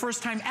for the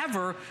first time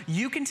ever,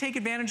 you can take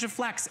advantage of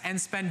Flex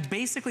and spend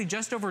basically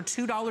just over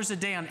 $2 a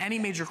day on any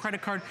major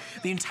credit card.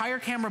 The entire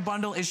camera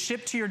bundle is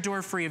shipped to your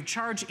door free of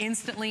charge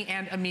instantly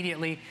and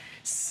immediately.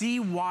 See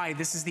why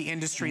this is the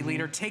industry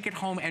leader. Take it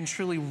home and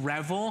truly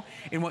revel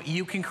in what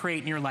you can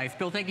create in your life.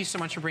 Bill, thank you so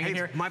much for bringing it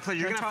here. My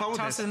pleasure. You're gonna have fun with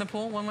toss it in the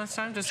pool one last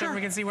time, just so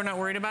we can see we're not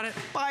worried about it.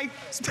 Bye.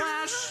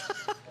 Splash.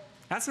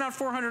 That's not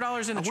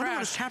 $400 in the trash.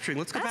 What capturing?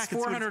 Let's go back.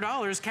 That's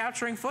 $400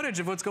 capturing footage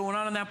of what's going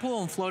on in that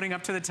pool and floating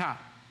up to the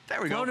top.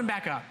 There we go. Floating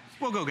back up.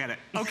 We'll go get it.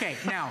 Okay,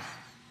 now.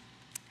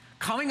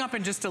 Coming up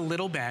in just a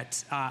little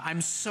bit,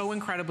 I'm so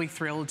incredibly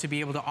thrilled to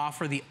be able to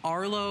offer the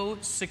Arlo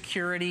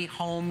Security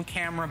Home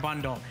Camera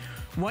Bundle.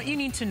 What you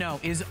need to know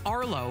is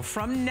Arlo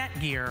from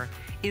Netgear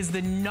is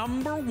the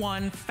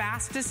 #1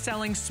 fastest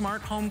selling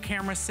smart home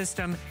camera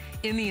system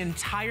in the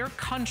entire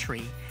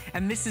country.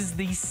 And this is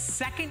the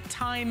 2nd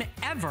time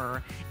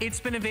ever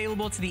it's been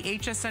available to the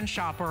HSN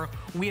shopper.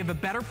 We have a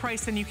better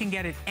price than you can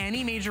get at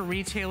any major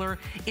retailer.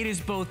 It is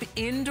both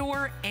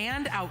indoor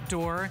and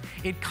outdoor.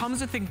 It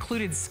comes with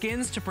included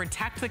skins to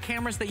protect the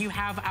cameras that you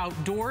have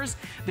outdoors.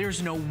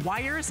 There's no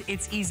wires.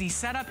 It's easy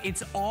setup.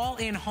 It's all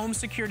in home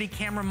security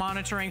camera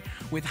monitoring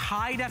with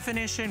high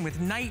definition, with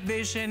night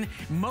vision,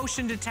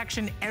 motion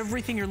detection,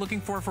 everything you're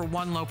looking for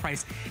one low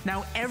price.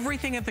 Now,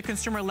 everything at the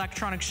Consumer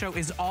Electronics Show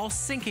is all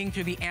syncing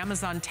through the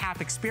Amazon Tap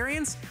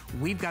experience.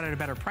 We've got it at a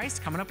better price.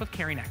 Coming up with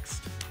Carrie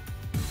next.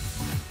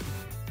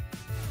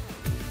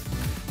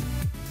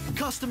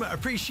 Customer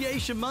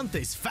Appreciation Month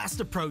is fast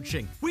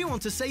approaching. We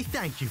want to say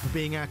thank you for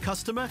being our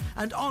customer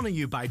and honor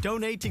you by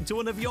donating to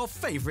one of your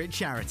favorite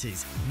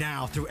charities.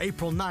 Now through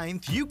April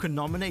 9th, you can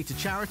nominate a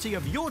charity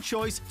of your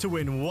choice to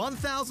win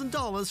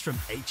 $1,000 from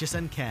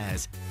HSN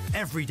Cares.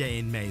 Every day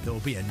in May, there will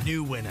be a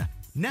new winner.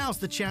 Now's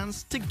the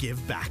chance to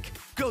give back.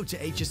 Go to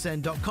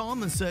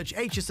hsn.com and search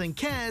HSN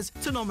Cares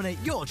to nominate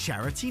your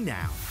charity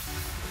now.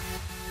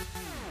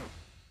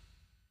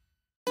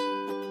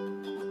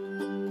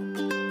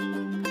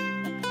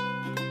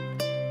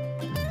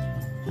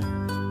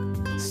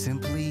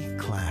 Simply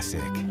classic.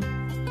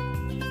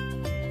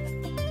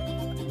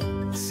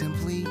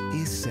 Simply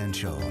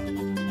essential.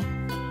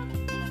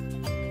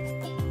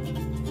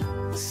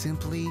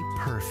 Simply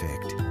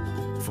perfect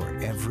for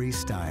every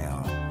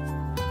style.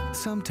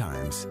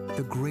 Sometimes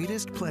the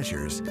greatest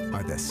pleasures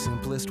are the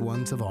simplest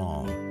ones of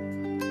all.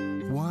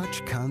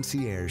 Watch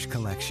Concierge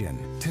Collection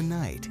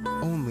tonight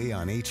only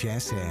on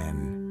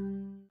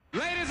HSN.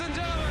 Ladies and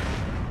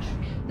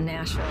gentlemen,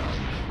 Nashville.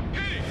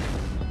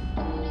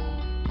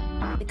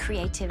 The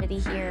creativity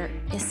here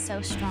is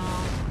so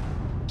strong.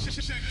 Check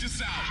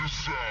this out.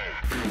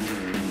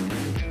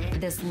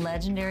 This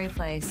legendary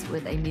place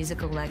with a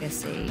musical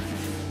legacy.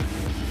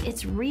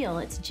 It's real,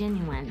 it's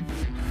genuine.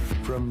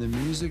 From the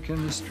music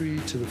industry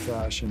to the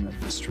fashion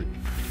industry.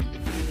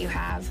 You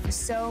have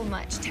so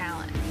much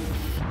talent.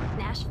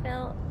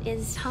 Nashville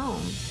is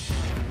home.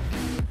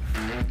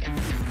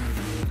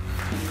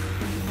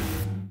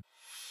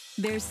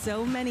 There's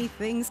so many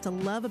things to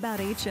love about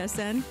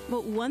HSN,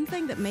 but one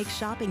thing that makes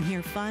shopping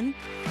here fun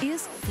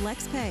is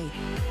FlexPay.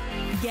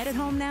 Get it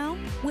home now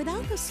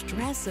without the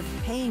stress of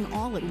paying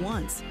all at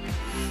once.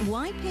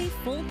 Why pay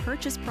full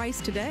purchase price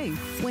today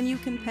when you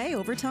can pay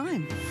over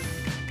time?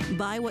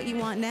 Buy what you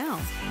want now,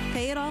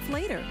 pay it off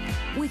later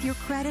with your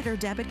credit or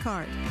debit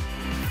card.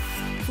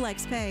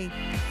 FlexPay.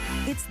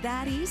 It's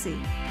that easy.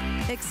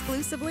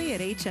 Exclusively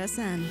at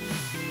HSN.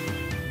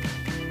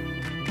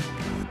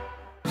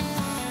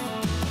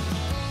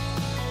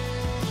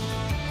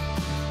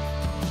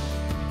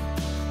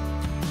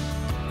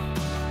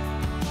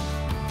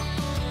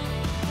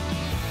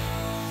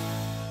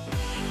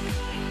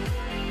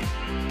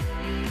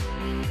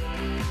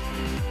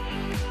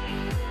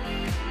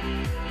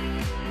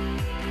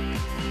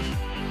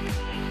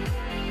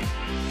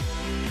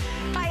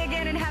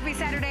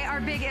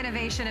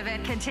 innovation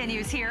event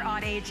continues here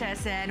on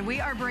HSN.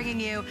 We are bringing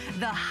you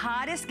the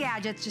hottest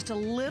gadgets, just a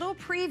little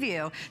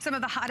preview, some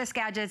of the hottest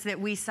gadgets that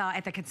we saw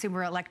at the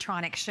Consumer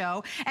Electronics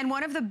Show. And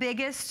one of the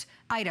biggest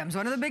items,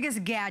 one of the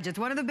biggest gadgets,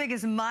 one of the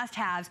biggest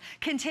must-haves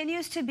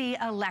continues to be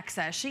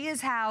Alexa. She is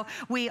how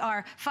we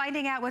are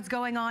finding out what's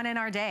going on in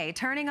our day,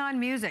 turning on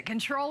music,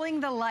 controlling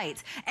the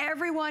lights.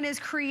 Everyone is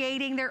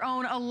creating their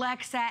own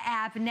Alexa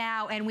app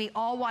now, and we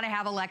all want to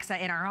have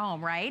Alexa in our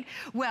home, right?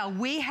 Well,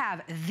 we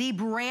have the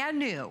brand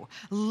new,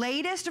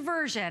 latest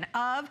version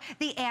of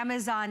the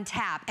Amazon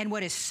Tap. And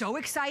what is so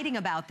exciting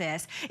about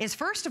this is,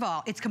 first of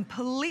all, it's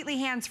completely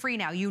hands-free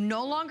now. You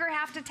no longer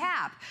have to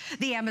tap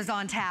the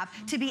Amazon Tap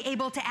to be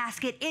able to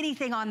ask it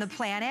anything on the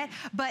planet.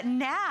 But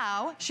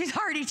now, she's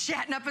already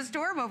chatting up a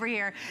storm over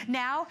here.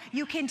 Now,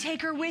 you can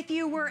take her with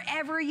you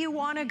wherever you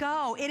want to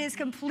go. It is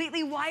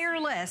completely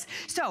wireless.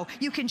 So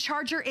you can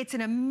charge her. It's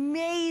an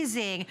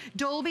amazing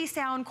Dolby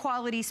sound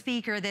quality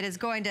speaker that is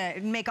going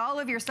to make all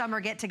of your summer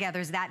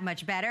get-togethers that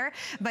much better.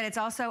 But it's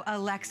also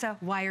Alexa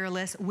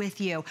wireless with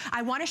you.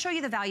 I want to show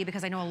you the value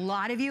because I know a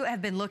lot of you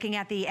have been looking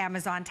at the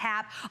Amazon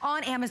Tap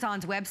on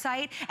Amazon's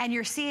website, and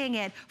you're seeing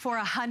it for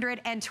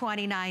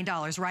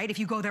 $129, right? If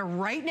you go there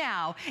right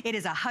now, it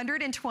is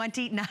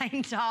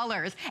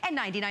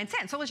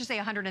 $129.99. So let's just say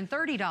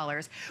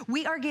 $130.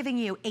 We are giving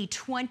you a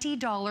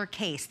 $20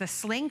 case, the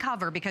sling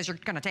cover, because you're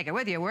going to take it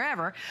with you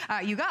wherever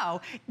you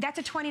go. That's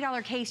a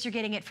 $20 case. You're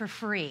getting it for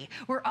free.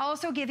 We're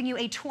also giving you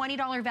a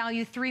 $20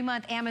 value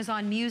 3-month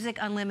Amazon Music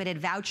Unlimited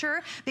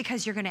voucher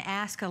because you're going to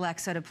ask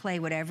Alexa to play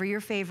whatever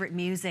your favorite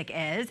music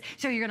is.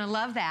 So you're going to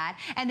love that.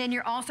 And then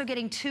you're also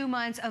getting 2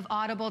 months of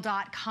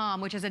Audible.com,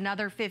 which is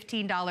another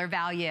 $15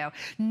 value.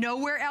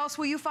 Nowhere else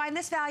will you find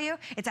this value.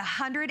 It's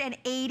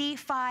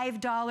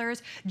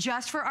 $185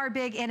 just for our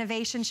big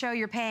innovation show.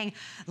 You're paying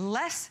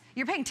less.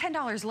 You're paying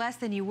 $10 less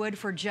than you would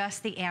for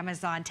just the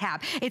Amazon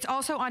Tap. It's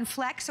also on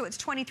Flex, so it's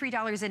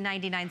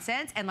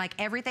 $23.99. And like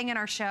everything in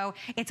our show,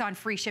 it's on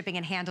free shipping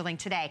and handling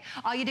today.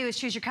 All you do is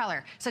choose your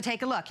color. So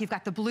take a look. You've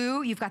got the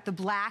blue, you've got the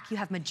black, you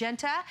have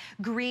magenta,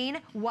 green,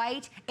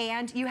 white,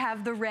 and you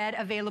have the red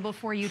available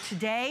for you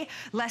today.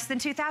 Less than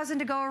 2,000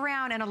 to go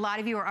around, and a lot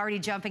of you are already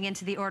jumping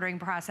into the ordering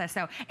process.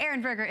 So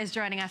Aaron Berger is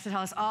joining us to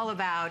tell us all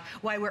about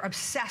why we're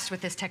obsessed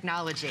with this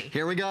technology.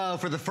 Here we go.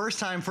 For the first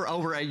time for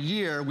over a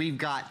year, we've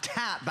got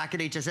Tap back at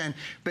HSN,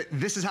 but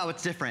this is how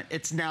it's different.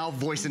 It's now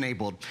voice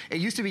enabled. It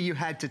used to be you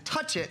had to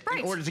touch it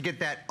in order to get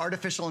that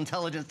artificial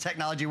intelligence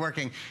technology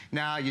working.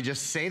 Now you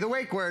just say the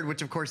wake word,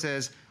 which of course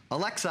is,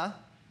 Alexa,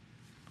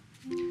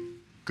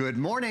 good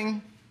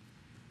morning.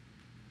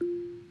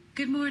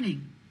 Good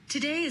morning.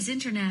 Today is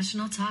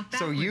International Talk Backwards.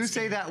 So you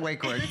say that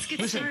wake word. Let's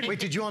get Listen, started. wait,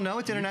 did you all know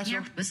it's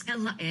international?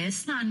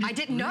 I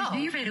didn't know.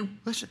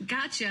 Listen,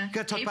 gotcha.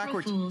 gotta talk April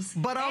backwards. Fools.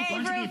 But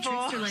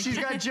Like she's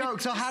got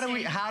jokes. So how do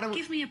we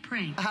give me a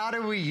prank? How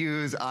do we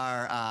use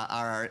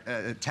our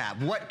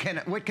tab? What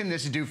can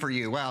this do for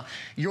you? Well,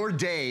 your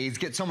days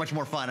get so much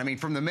more fun. I mean,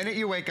 from the minute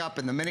you wake up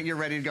and the minute you're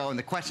ready to go and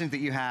the questions that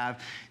you have,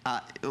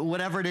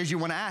 whatever it is you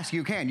want to ask,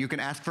 you can. You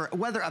can ask for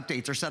weather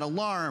updates or set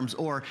alarms,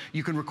 or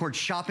you can record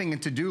shopping and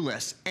to-do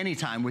lists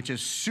anytime, which is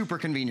super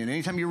convenient.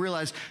 Anytime you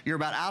realize you're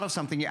about out of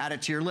something, you add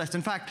it to your list.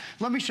 In fact,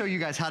 let me show you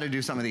guys how to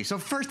do some of these. So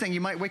first thing, you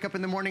might wake up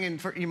in the morning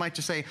and you might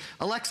just say,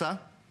 Alexa,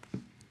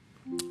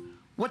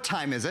 what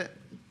time is it?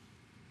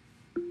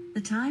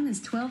 The time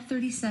is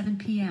 12:37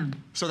 p.m.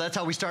 So that's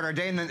how we start our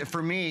day. And then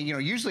for me, you know,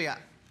 usually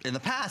in the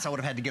past, I would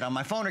have had to get on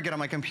my phone or get on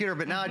my computer,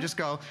 but now I just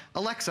go,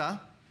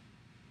 Alexa,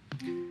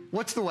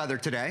 what's the weather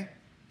today?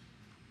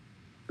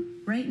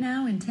 Right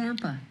now in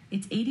Tampa,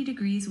 it's 80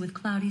 degrees with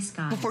cloudy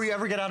skies. Before you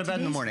ever get out of bed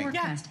in the morning.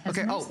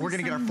 Okay. Oh, we're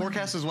gonna get our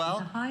forecast as well.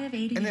 A high of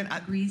 88 and then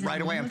degrees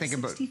right away I'm thinking,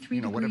 but you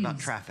know, what about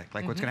degrees. traffic?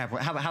 Like what's gonna happen?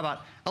 How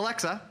about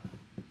Alexa?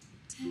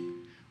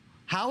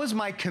 How is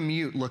my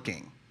commute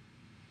looking?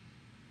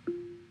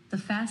 The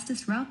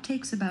fastest route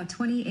takes about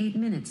 28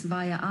 minutes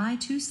via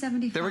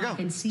I-275. There we go.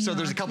 So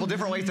there's a couple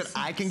different ways that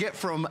I can get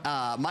from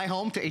my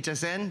home to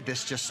HSN.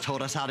 This just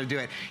told us how to do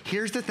it.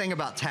 Here's the thing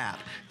about Tap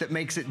that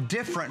makes it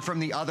different from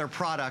the other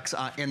products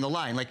in the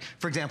line. Like,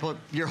 for example,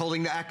 you're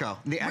holding the Echo.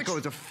 The Echo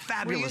is a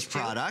fabulous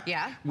product.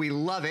 Yeah. We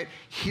love it.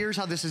 Here's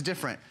how this is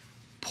different.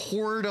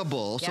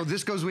 Portable, so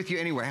this goes with you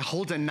anywhere. It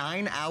holds a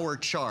 9-hour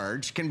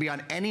charge, can be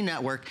on any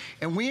network,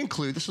 and we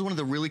include, this is one of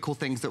the really cool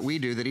things that we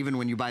do that even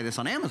when you buy this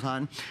on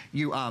Amazon,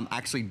 you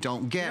actually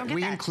don't get.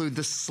 We include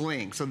the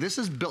sling. So this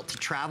is built to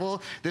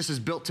travel. This is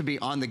built to be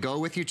on the go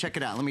with you. Check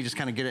it out. Let me just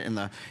kind of get it in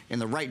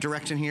the right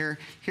direction here.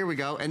 Here we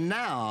go. And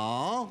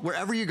now,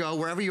 wherever you go,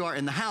 wherever you are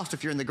in the house,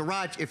 if you're in the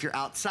garage, if you're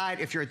outside,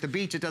 if you're at the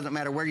beach, it doesn't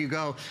matter where you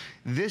go.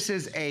 This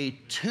is a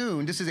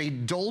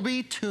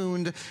Dolby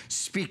tuned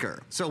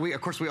speaker. So we, of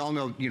course, we all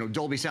know, you know,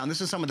 Dolby sound. This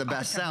is some of the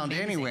best sound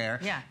anywhere.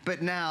 Yeah.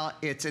 But now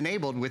it's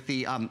enabled with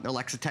the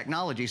Alexa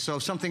technology. So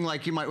something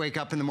like you might wake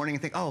up in the morning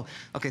and think, oh,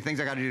 okay,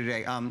 things I got to do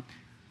today.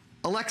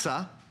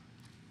 Alexa,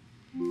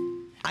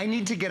 I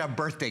need to get a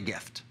birthday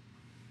gift.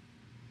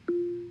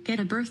 Get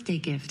a birthday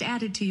gift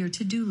added to your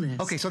to-do list.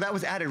 Okay, so that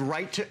was added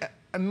right to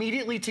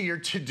immediately to your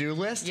to-do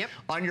list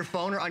on your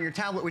phone or on your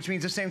tablet, which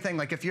means the same thing.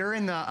 Like if you're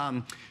in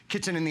the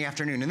kitchen in the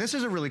afternoon, and this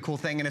is a really cool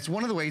thing, and it's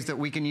one of the ways that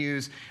we can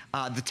use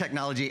the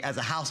technology as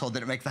a household,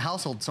 that it makes the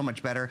household so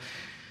much better.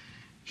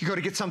 You go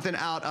to get something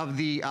out of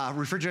the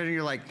refrigerator,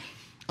 you're like,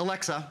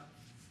 Alexa,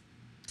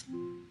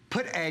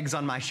 put eggs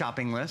on my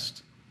shopping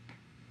list.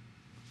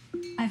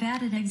 I've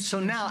added eggs.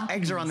 So now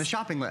eggs are on the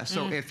shopping list.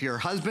 So if your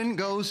husband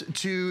goes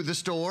to the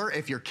store,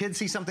 if your kids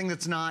see something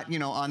that's not, you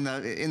know,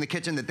 in the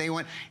kitchen that they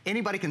want,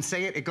 anybody can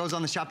say it. It goes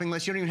on the shopping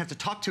list. You don't even have to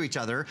talk to each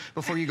other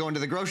before you go into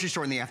the grocery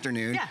store in the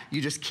afternoon. Yeah.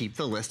 You just keep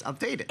the list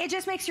updated. It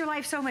just makes your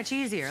life so much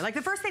easier. Like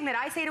the first thing that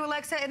I say to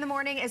Alexa in the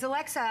morning is,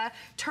 Alexa,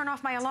 turn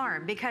off my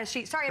alarm, because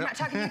sorry, I'm not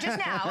talking to you just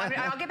now.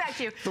 I'll get back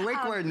to you. The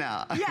wake word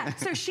now. Yeah,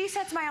 so she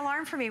sets my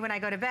alarm for me when I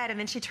go to bed, and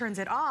then she turns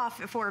it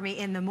off for me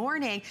in the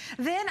morning.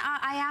 Then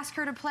I ask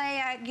her to play,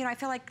 you know, I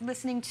feel like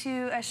listening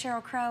to a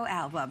Sheryl Crow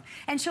album,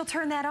 and she'll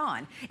turn that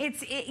on.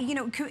 You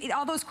know,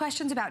 all those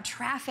questions about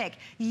traffic,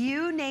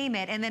 you name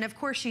it, and then of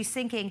course she's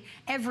syncing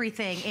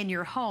everything in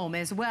your home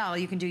as well.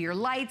 You can do your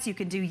lights, you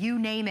can do you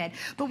name it.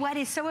 But what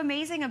is so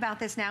amazing about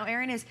this now,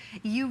 Erin, is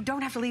you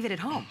don't have to leave it at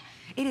home.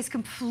 It is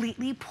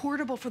completely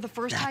portable for the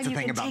first time. You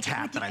can take it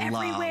with you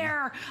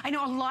everywhere. I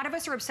know a lot of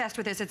us are obsessed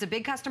with this. It's a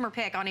big customer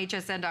pick on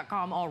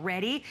hsn.com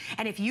already.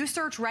 And if you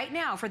search right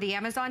now for the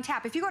Amazon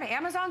Tap, if you go to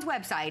Amazon's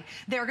website,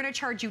 they're going to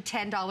charge you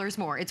 $10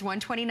 more. It's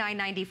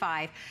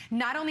 $129.95.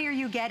 Not only are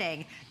you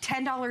getting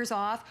 $10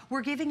 off,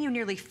 we're giving you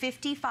nearly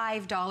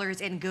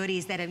 $55 in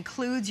goodies that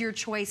includes your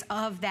choice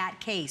of that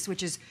case,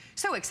 which is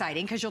so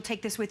exciting because you'll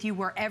take this with you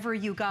wherever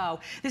you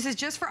go. This is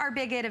just for our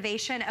big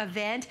innovation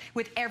event.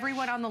 With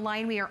everyone on the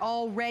line, we are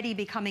already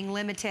becoming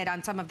limited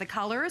on some of the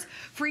colors.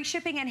 Free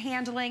shipping and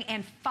handling,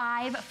 and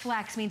 5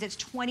 flex means it's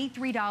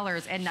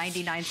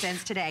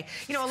 $23.99 today.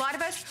 You know, a lot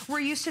of us,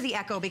 we're used to the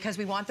Echo because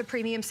we want the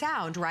premium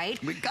sound,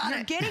 right? We got it.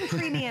 You're getting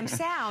premium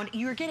sound,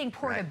 you're getting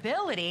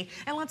portability,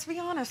 and let's be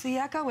honest, the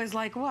Echo is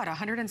like, what,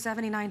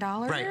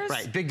 $179?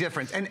 Right, big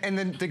difference. And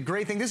then the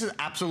great thing, this is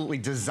absolutely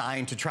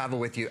designed to travel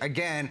with you.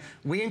 Again,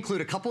 we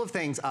include a couple of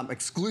things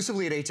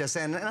exclusively at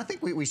HSN, and I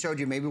think we showed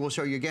you, maybe we'll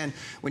show you again,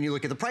 when you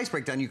look at the price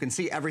breakdown, you can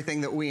see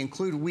everything that we include.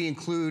 We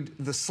include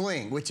the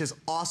sling, which is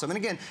awesome. And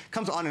again,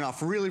 comes on and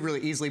off really, really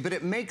easily, but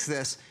it makes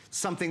this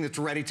something that's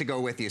ready to go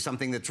with you,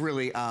 something that's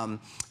really,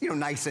 you know,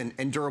 nice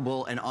and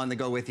durable and on the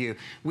go with you.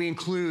 We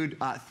include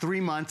 3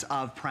 months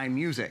of Prime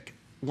Music.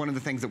 One of the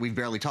things that we've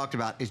barely talked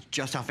about is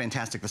just how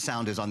fantastic the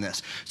sound is on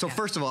this. So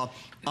first of all,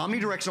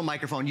 omnidirectional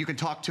microphone, you can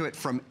talk to it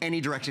from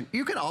any direction.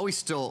 You can always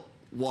still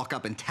walk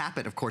up and tap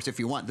it, of course, if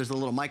you want. There's a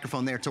little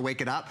microphone there to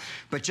wake it up,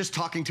 but just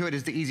talking to it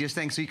is the easiest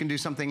thing. So you can do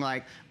something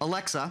like,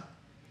 Alexa,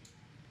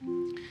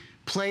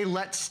 play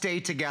Let's Stay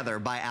Together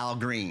by Al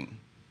Green.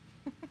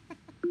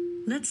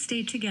 Let's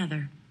Stay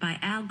Together by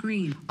Al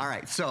Green. All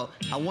right, so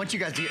I want you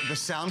guys to get the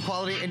sound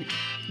quality, and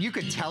you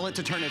could tell it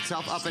to turn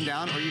itself up and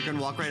down, or you can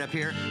walk right up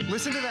here.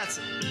 Listen to that.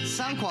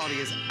 Sound quality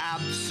is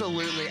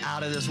absolutely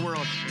out of this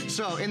world.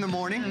 So in the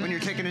morning when you're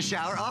taking a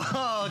shower,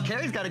 oh,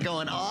 Carrie's got it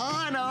going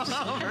on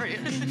over here.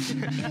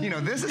 You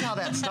know, this is how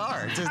that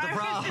starts, is the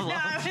problem.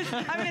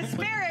 I'm going to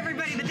spare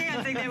everybody the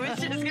dancing that was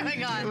just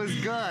going on. It was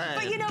good.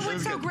 But you know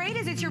what's so great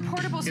is it's your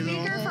portable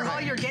speaker for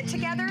all your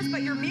get-togethers,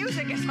 but your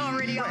music is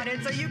already on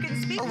it, so you can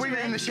speak to it. Or when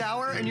you're in the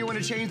shower and you want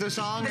to change the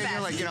song, and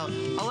you're like, you know,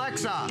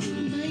 Alexa,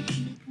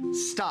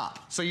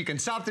 stop. So you can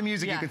stop the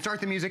music, you can start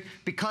the music,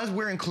 because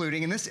we're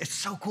including, and this is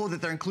so cool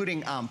that they're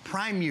including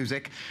Prime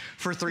Music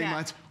for 3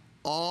 months.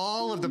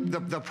 All of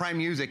the Prime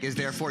Music is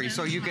there for you.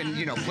 So you can,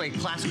 you know, play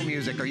classical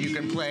music, or you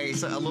can play a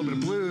little bit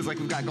of blues like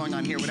we've got going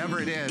on here, whatever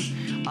it is.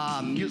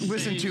 You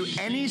listen to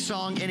any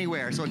song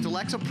anywhere. So it's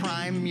Alexa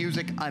Prime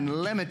Music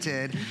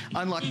Unlimited.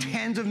 Unlock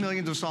tens of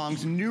millions of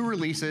songs, new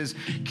releases,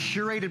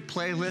 curated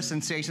playlists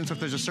and stations. So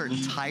if there's a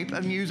certain type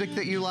of music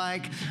that you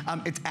like,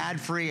 it's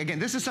ad-free. Again,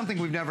 this is something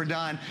we've never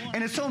done.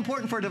 And it's so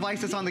important for a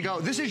device that's on the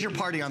go. This is your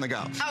party on the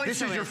go.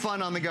 This is your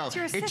fun on the go.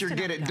 It's your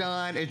get it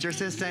done. It's your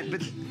assistant.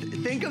 But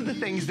think of the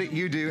things that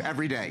you do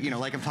every day. You know,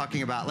 like I'm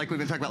talking about, like we've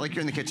been talking about, like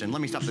you're in the kitchen.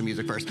 Let me stop the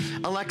music first.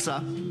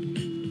 Alexa,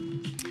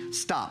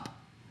 stop.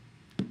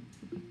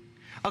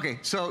 Okay,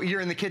 so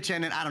you're in the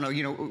kitchen, and I don't know,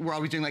 you know, we're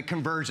always doing like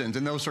conversions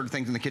and those sort of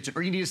things in the kitchen,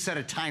 or you need to set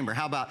a timer.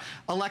 How about,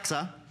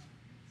 Alexa,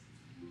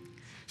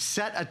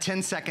 set a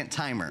 10-second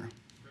timer.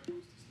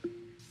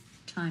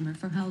 Timer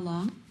for how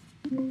long?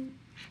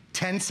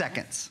 10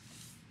 seconds.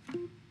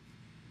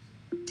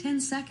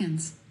 10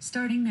 seconds,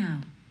 starting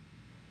now.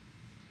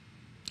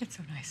 It's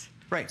so nice.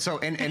 Right, so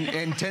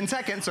in 10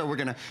 seconds, so we're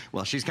gonna,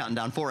 well, she's counting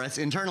down for us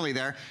internally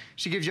there.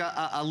 She gives you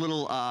a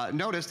little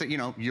notice that, you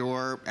know,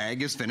 your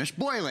egg is finished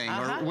boiling,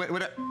 or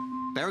what.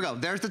 There we go,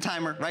 there's the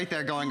timer right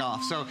there going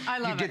off. So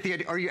you get the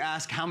idea, or you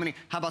ask how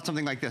about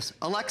something like this?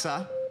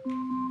 Alexa,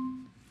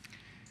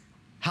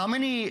 how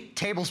many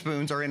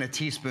tablespoons are in a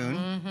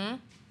teaspoon?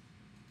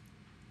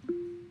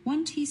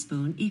 1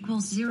 teaspoon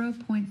equals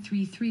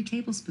 0.33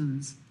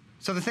 tablespoons.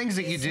 So the things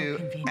that you do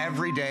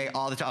every day,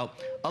 all the time.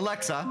 Oh,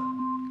 Alexa,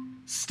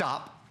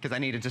 stop, because I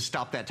needed to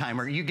stop that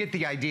timer. You get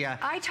the idea.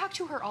 I talk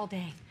to her all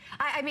day.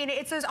 I mean,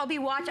 it says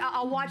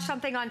I'll watch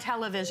something on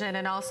television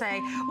and I'll say,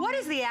 what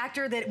is the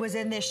actor that was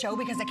in this show,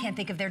 because I can't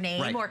think of their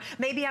name, right. Or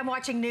maybe I'm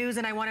watching news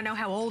and I want to know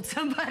how old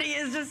somebody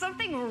is, just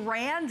something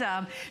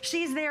random.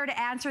 She's there to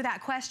answer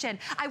that question.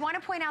 I want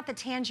to point out the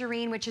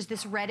tangerine, which is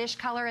this reddish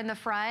color in the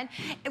front.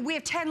 We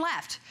have 10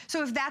 left.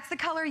 So if that's the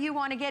color you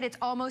want to get, it's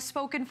almost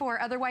spoken for.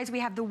 Otherwise, we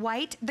have the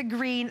white, the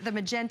green, the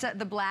magenta,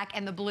 the black,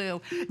 and the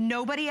blue.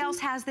 Nobody else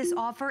has this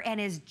offer, and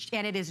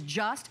it is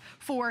just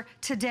for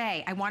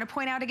today. I want to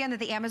point out again that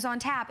the Amazon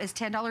tap is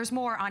 $10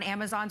 more on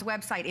Amazon's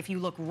website if you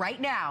look right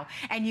now,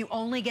 and you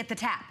only get the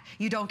tap.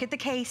 You don't get the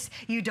case,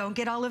 you don't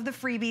get all of the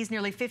freebies,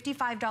 nearly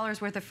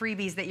 $55 worth of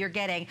freebies that you're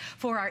getting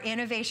for our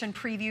innovation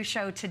preview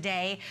show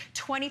today.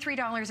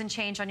 $23 and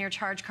change on your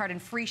charge card,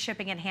 and free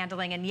shipping and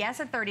handling, and yes,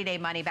 a 30-day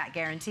money-back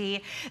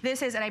guarantee.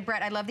 This is, and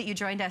Brett, I love that you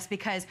joined us,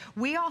 because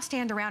we all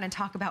stand around and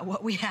talk about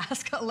what we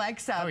ask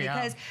Alexa,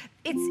 because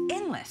it's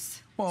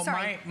endless. Well,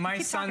 sorry, my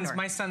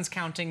son's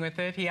counting with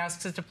it. He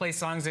asks us to play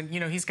songs, and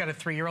he's got a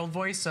 3-year-old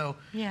voice, so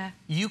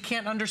you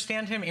can't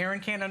understand him. Aaron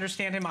can't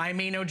understand him. I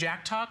may know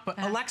Jack talk,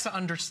 but Alexa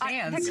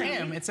understands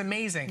him. It's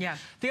amazing. Yeah.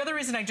 The other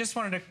reason I just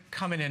wanted to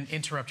come in and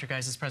interrupt your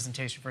guys'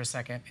 presentation for a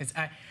second is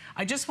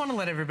I just want to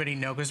let everybody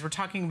know, because we're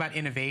talking about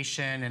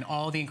innovation and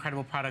all the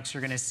incredible products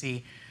you're going to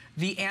see.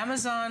 The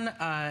Amazon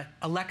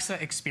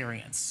Alexa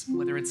experience,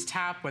 whether it's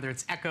Tap, whether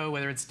it's Echo,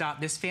 whether it's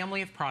Dot, this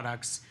family of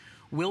products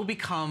will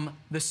become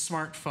the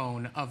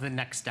smartphone of the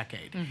next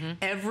decade.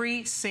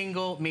 Every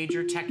single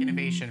major tech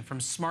innovation,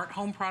 from smart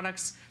home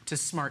products to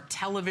smart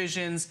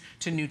televisions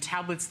to new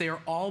tablets, they are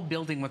all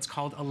building what's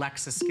called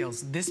Alexa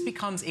skills. This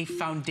becomes a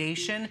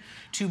foundation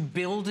to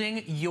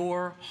building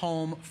your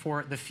home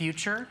for the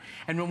future.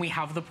 And when we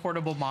have the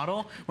portable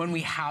model, when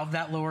we have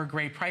that lower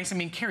grade price, I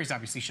mean, Carrie's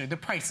obviously showed the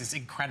price is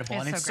incredible,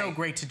 and it's so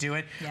great to do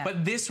it. Yeah.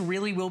 But this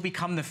really will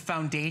become the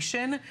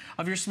foundation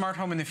of your smart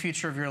home and the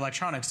future of your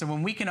electronics. So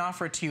when we can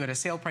offer it to you at a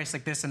sale price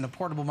like this and the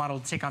portable model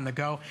to take on the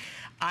go,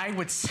 I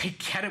would say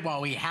get it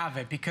while we have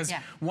it, because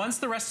once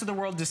the rest of the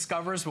world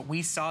discovers what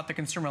we saw at the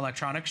Consumer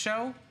Electronics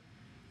Show,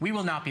 we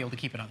will not be able to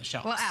keep it on the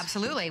shelves. Well,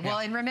 absolutely. Yeah. Well,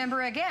 and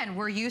remember, again,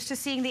 we're used to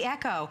seeing the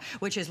Echo,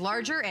 which is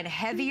larger and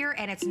heavier,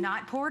 and it's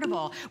not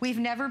portable. We've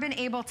never been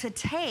able to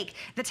take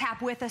the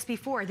Tap with us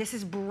before. This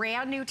is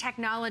brand new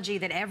technology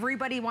that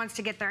everybody wants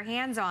to get their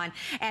hands on,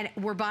 and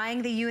we're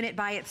buying the unit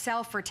by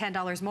itself for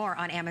 $10 more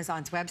on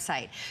Amazon's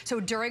website.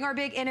 So during our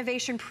big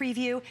innovation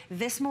preview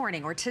this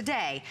morning or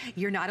today,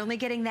 you're not only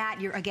getting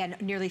that, you're, again,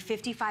 nearly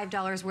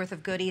 $55 worth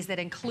of goodies that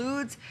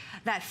includes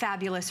that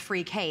fabulous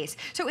free case.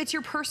 So it's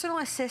your personal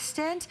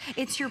assistant,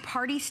 it's your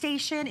party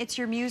station, it's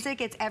your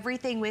music, it's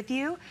everything with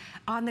you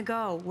on the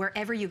go,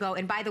 wherever you go.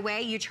 And by the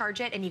way, you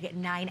charge it and you get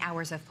 9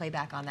 hours of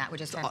playback on that,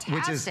 which is fantastic,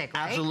 which is right?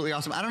 absolutely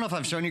awesome. I don't know if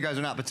I've shown you guys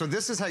or not, but so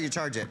this is how you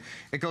charge it.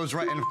 It goes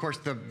right, and of course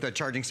the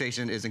charging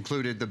station is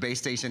included, the base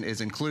station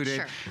is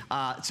included.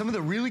 Sure. Some of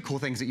the really cool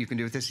things that you can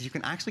do with this is you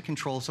can actually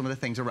control some of the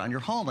things around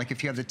your home, like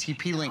if you have the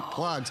TP-Link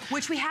plugs.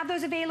 Which we have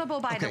those available,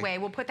 by the way.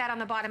 We'll put that on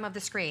the bottom of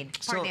the screen.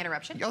 Pardon the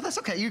interruption. Oh, that's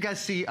okay. You guys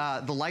see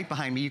the light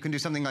behind me. You can do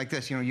something like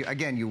this.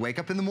 Again, you wake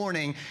up in the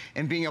morning,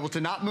 and being able to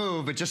not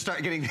move, but just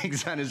start getting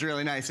things done is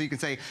really nice. So you can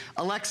say,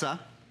 Alexa,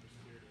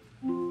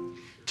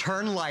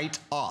 turn light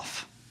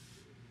off.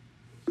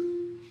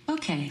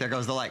 Okay. There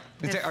goes the light.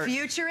 The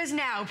future is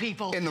now,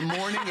 people. In the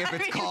morning, if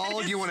it's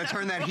cold, you want to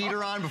turn that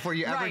heater on before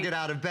you ever get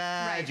out of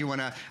bed. You want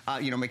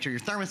to, make sure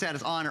your thermostat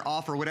is on or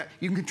off or whatever.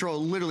 You can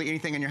control literally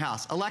anything in your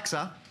house.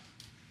 Alexa,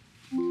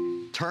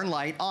 turn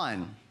light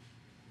on.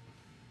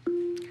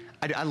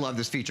 I love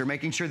this feature,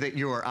 making sure that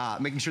you're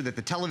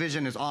the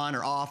television is on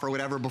or off or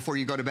whatever before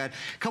you go to bed.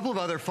 A couple of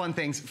other fun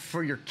things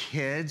for your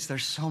kids.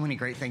 There's so many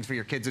great things for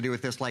your kids to do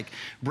with this. Like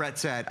Brett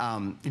said,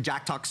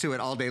 Jack talks to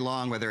it all day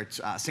long, whether it's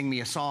sing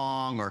me a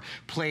song or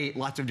play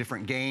lots of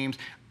different games.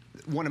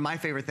 One of my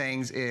favorite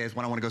things is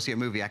when I want to go see a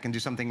movie, I can do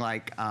something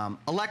like,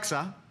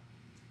 Alexa,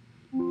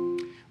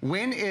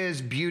 when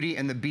is Beauty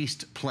and the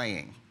Beast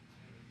playing?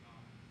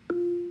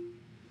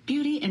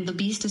 Beauty and the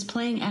Beast is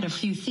playing at a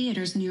few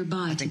theaters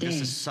nearby today. I think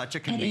this is such a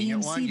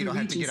convenient one. You don't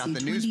have to get out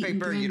the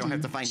newspaper. You don't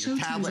have to find your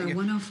tablet.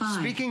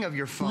 Speaking of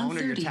your phone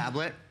or your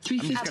tablet,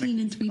 3:15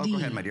 and 3D. Oh, go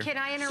ahead, my dear. Can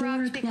I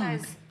interrupt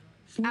because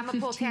I'm gonna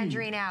pull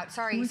Tangerine out.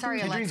 Sorry, Alexa.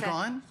 Tangerine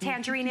gone?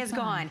 Tangerine is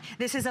gone.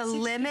 This is a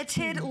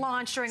limited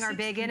launch during our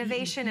big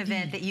innovation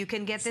event that you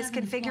can get this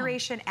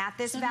configuration at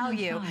this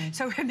value.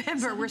 So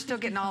remember, we're still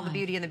getting all the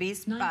Beauty and the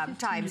Beast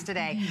times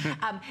today.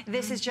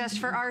 This is just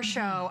for our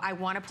show. I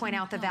want to point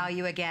out the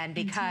value again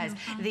because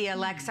the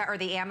Alexa or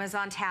the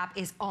Amazon Tap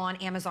is on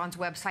Amazon's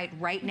website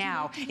right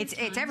now. It's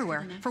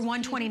everywhere for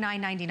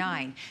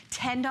 $129.99.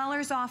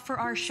 $10 off for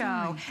our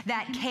show.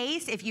 That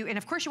case, and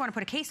of course you want to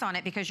put a case on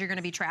it because you're going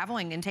to be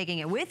traveling and taking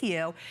it with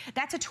you,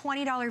 that's a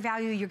 $20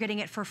 value. You're getting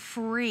it for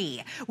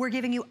free. We're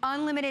giving you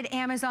unlimited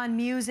Amazon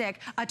Music,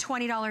 a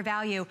 $20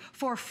 value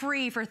for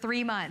free for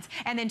 3 months.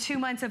 And then 2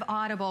 months of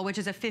Audible, which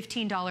is a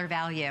 $15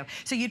 value.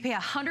 So you'd pay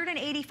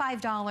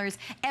 $185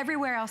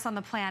 everywhere else on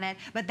the planet,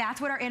 but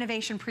that's what our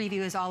innovation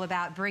preview is all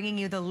about, bringing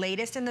you the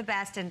latest and the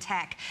best in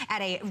tech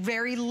at a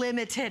very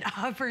limited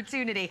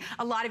opportunity.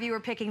 A lot of you are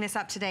picking this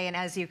up today, and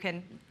as you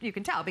can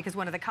tell, because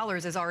one of the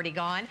colors is already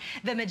gone,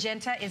 the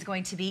magenta is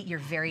going to be your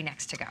very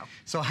next to go.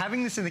 So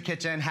having this in the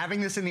kitchen, having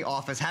this in the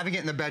office, having it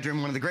in the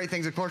bedroom, one of the great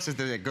things, of course, is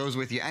that it goes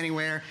with you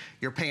anywhere.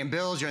 You're paying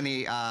bills, you're in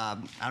the, I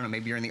don't know,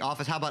 maybe you're in the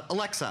office. How about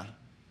Alexa?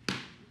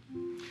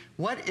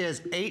 What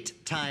is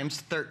 8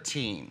 times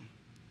 13?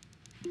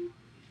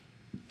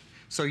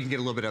 So you can get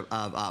a little bit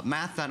of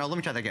math done. Oh, let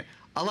me try that again.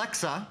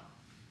 Alexa,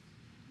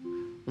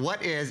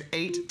 what is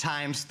 8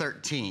 times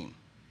 13?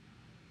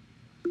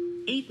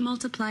 8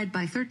 multiplied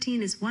by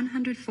 13 is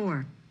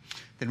 104.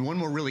 Then one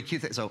more really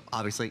cute thing. So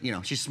obviously, you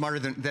know, she's smarter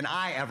than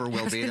I ever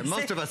will be. And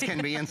most of us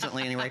can be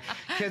instantly anyway.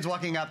 Kids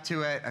walking up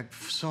to it.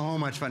 So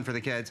much fun for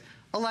the kids.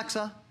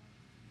 Alexa,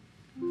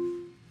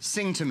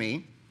 sing to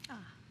me.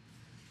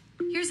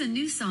 Here's a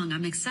new song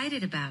I'm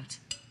excited about.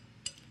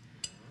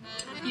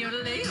 Yeah,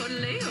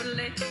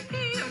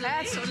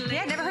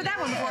 never heard that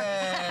one before.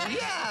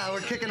 Yeah,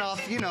 we're kicking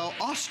off, you know,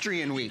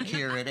 Austrian week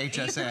here at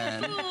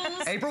HSN.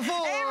 April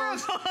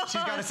Fools.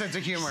 She's got a sense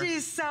of humor.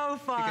 She's so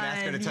fun. You can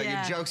ask her to tell you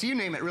jokes. You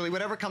name it, really,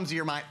 whatever comes to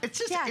your mind. It's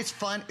just, it's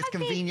fun, it's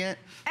convenient.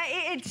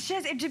 It's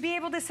just to be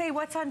able to say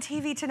what's on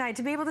TV tonight,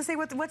 to be able to say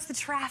what's the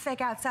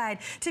traffic outside,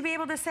 to be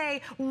able to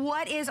say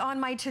what is on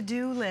my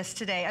to-do list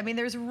today. I mean,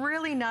 there's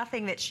really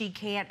nothing that she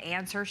can't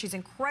answer. She's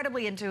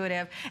incredibly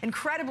intuitive,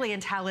 incredibly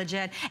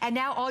intelligent, and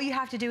now all you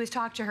have to do is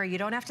talk to her. You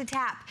don't have to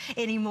tap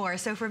anymore.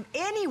 So from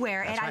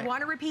anywhere, and I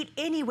want to repeat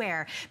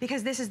anywhere,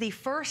 because this is the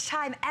first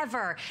time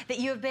ever that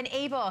you have been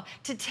able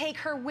to take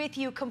her with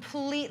you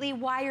completely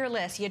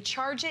wireless. You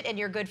charge it and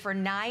you're good for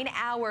 9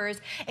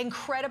 hours.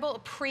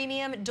 Incredible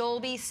premium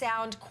Dolby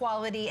sound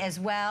quality as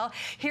well.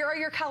 Here are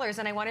your colors,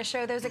 and I want to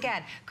show those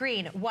again.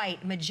 Green,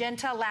 white,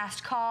 magenta,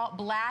 last call,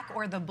 black,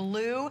 or the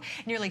blue.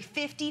 Nearly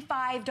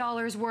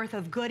 $55 worth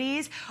of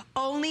goodies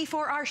only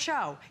for our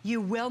show.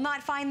 You will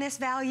not find this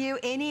value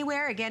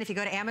anywhere. Again, if you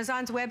go to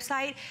Amazon's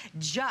website,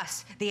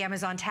 just the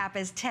Amazon tap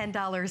is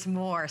 $10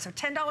 more. So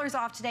 $10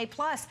 off today,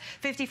 plus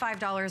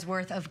 $55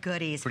 worth of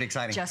goodies. Pretty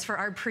exciting. Just for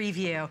our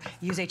preview.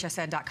 Use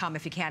hsn.com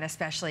if you can,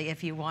 especially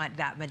if you want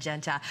that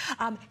magenta.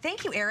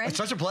 Thank you, Aaron. It's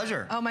such a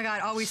pleasure. Oh my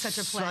God, always such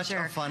a pleasure.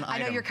 Such a fun item. I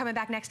know you're coming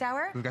back next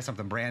hour. We've got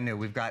something brand new.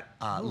 We've got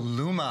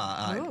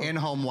Luma,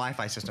 in-home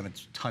Wi-Fi system.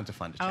 It's tons of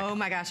fun to check out. Oh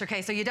my gosh,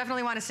 okay, so you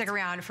definitely want to stick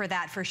around for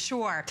that for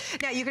sure.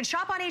 Now, you can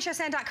shop on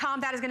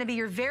hsn.com. That is going to be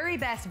your very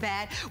best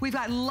bet. We've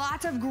got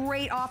lots of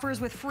great offers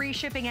with free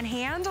shipping and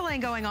handling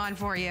going on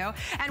for you.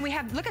 And we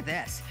have, look at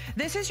this.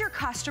 This is your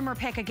customer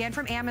pick, again,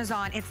 from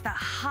Amazon. It's the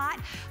hot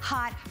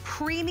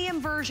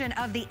premium version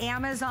of the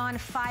Amazon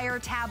Fire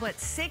tablet,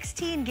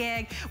 16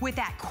 gig with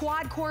that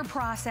quad-core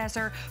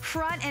processor,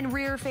 front and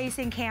rear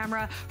facing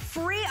camera,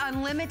 free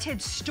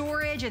unlimited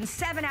storage, and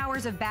 7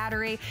 hours of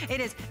battery. It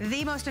is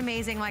the most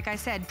amazing, like I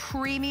said,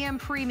 premium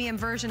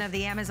version of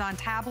the Amazon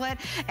tablet.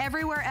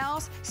 Everywhere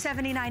else,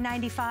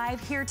 $79.95.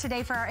 Here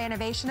today for our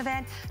innovation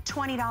event,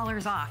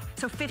 $20 off.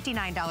 So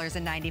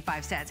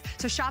 $59.95.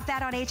 So shop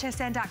that on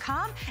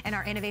hsn.com, and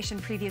our innovation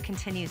preview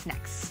continues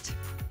next.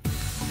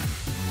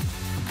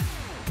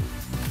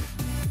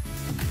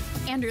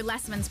 Andrew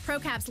Lessman's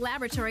ProCaps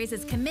Laboratories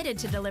is committed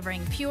to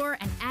delivering pure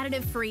and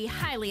additive-free,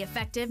 highly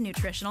effective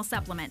nutritional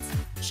supplements.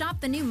 Shop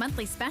the new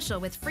monthly special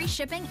with free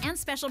shipping and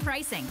special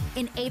pricing.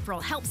 In April,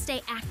 help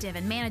stay active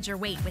and manage your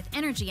weight with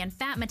energy and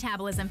fat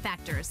metabolism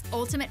factors,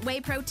 ultimate whey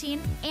protein,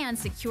 and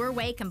secure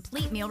whey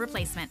complete meal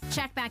replacement.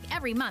 Check back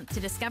every month to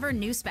discover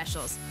new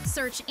specials.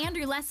 Search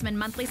Andrew Lessman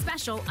Monthly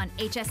Special on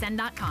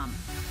hsn.com.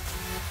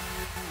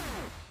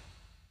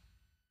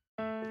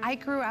 I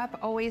grew up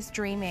always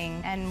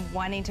dreaming and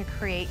wanting to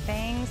create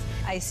things.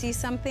 I see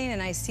something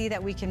and I see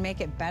that we can make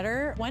it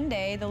better. One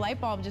day, the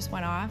light bulb just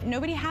went off.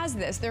 Nobody has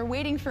this. They're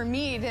waiting for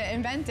me to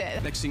invent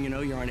it. Next thing you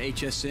know, you're on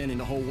HSN and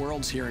the whole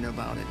world's hearing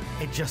about it.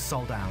 It just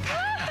sold out.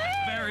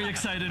 Very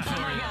excited for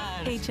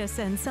you.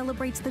 HSN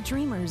celebrates the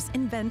dreamers,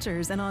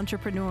 inventors, and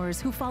entrepreneurs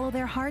who follow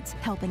their hearts,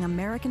 helping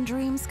American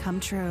dreams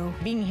come true.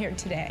 Being here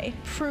today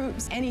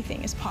proves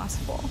anything is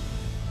possible.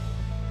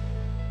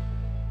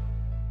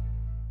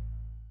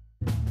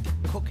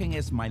 Cooking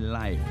is my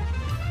life.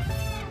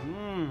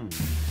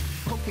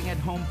 Cooking at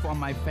home for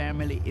my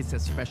family is a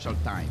special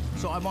time.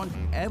 So I want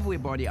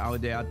everybody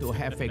out there to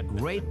have a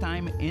great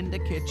time in the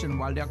kitchen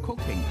while they're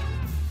cooking.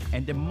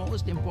 And the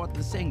most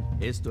important thing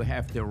is to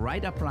have the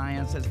right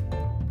appliances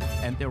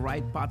and the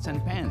right pots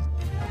and pans.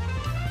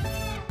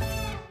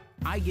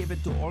 I give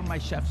it to all my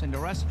chefs in the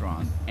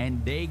restaurant,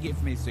 and they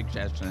give me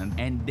suggestions,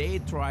 and they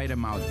try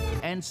them out.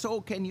 And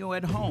so can you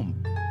at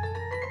home.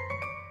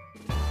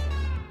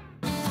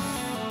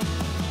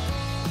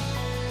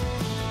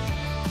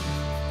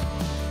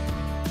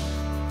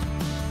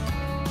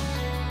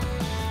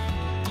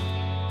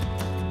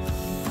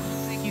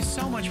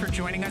 much for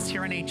joining us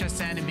here on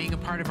HSN and being a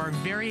part of our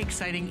very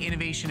exciting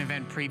innovation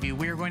event preview.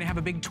 We are going to have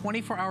a big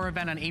 24-hour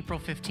event on April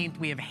 15th.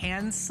 We have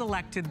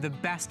hand-selected the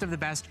best of the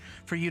best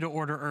for you to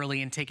order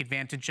early and take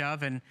advantage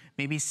of, and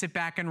maybe sit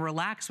back and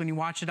relax when you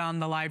watch it on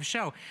the live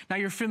show. Now,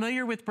 you're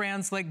familiar with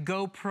brands like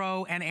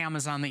GoPro and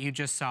Amazon that you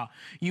just saw.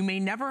 You may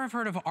never have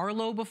heard of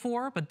Arlo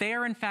before, but they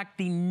are in fact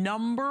the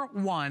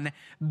 #1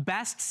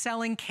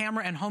 best-selling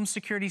camera and home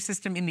security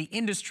system in the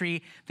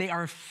industry. They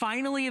are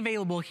finally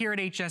available here at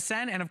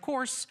HSN, and of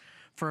course,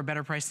 for a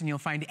better price than you'll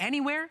find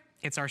anywhere,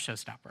 it's our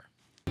showstopper.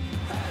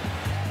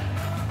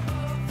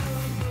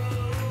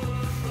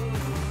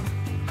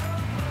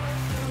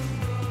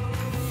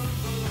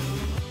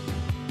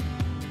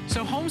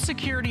 So home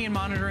security and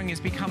monitoring has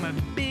become a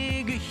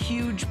big,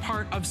 huge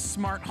part of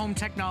smart home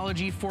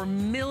technology for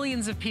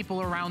millions of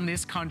people around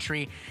this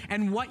country.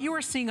 And what you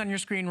are seeing on your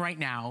screen right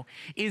now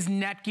is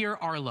Netgear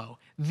Arlo,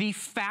 the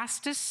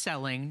fastest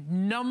selling,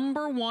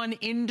 #1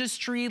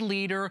 industry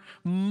leader,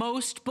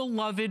 most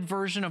beloved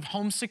version of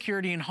home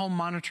security and home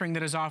monitoring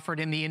that is offered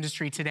in the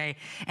industry today.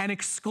 And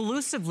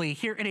exclusively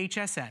here at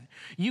HSN,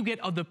 you get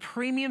the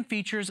premium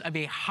features of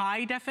a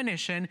high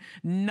definition,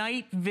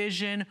 night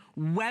vision,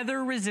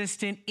 weather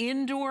resistant,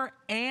 indoor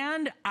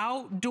and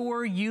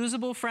outdoor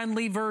usable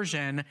friendly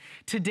version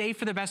today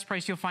for the best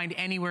price you'll find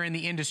anywhere in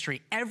the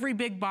industry. Every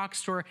big box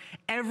store,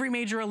 every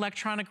major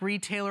electronic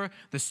retailer,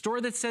 the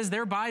store that says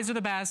their buys are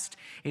the best,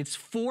 it's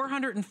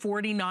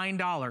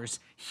 $449.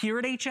 Here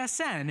at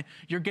HSN,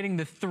 you're getting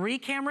the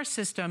 3-camera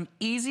system,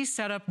 easy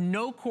setup,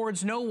 no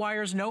cords, no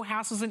wires, no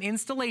hassles in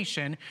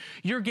installation.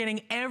 You're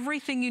getting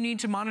everything you need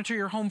to monitor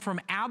your home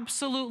from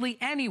absolutely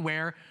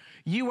anywhere.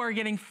 You are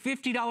getting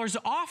 $50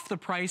 off the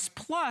price,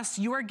 plus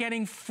you are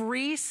getting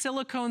free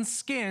silicone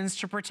skins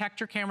to protect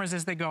your cameras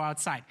as they go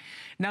outside.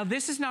 Now,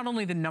 this is not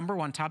only the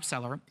 #1 top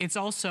seller, it's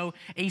also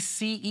a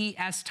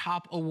CES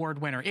Top Award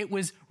winner. It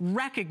was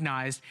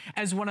recognized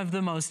as one of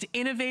the most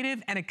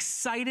innovative and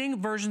exciting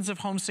versions of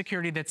home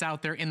security that's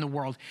out there in the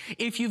world.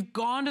 If you've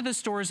gone to the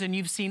stores and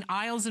you've seen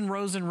aisles and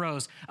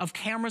rows of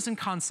cameras and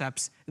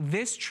concepts,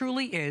 this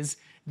truly is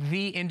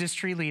the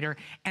industry leader,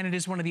 and it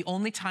is one of the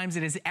only times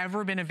it has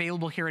ever been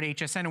available here at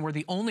HSN, and we're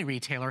the only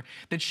retailer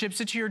that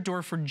ships it to your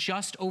door for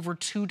just over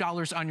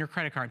 $2 on your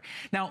credit card.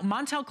 Now,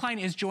 Montel Klein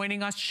is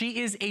joining us. She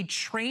is a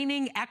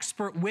training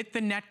expert with the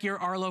Netgear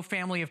Arlo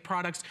family of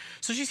products,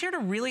 so she's here to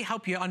really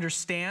help you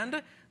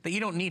understand that you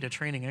don't need a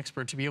training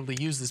expert to be able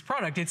to use this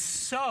product. It's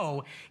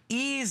so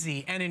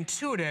easy and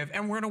intuitive,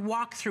 and we're gonna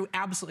walk through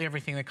absolutely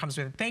everything that comes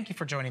with it. Thank you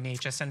for joining the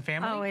HSN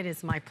family. Oh, it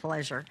is my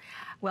pleasure.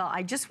 Well,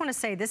 I just wanna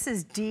say this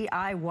is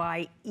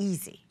DIY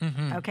easy,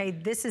 okay?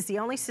 This is the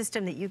only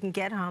system that you can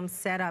get home,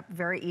 set up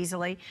very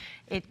easily.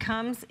 It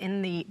comes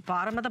in the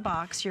bottom of the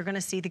box. You're gonna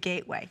see the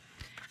gateway.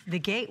 The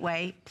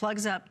gateway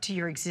plugs up to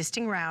your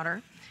existing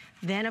router.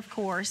 Then, of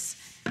course,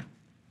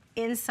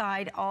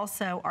 inside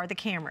also are the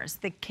cameras.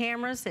 The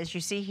cameras, as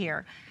you see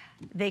here,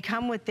 they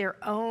come with their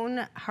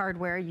own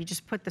hardware. You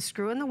just put the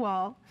screw in the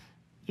wall,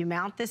 you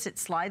mount this, it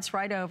slides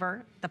right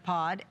over the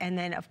pod, and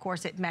then of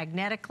course it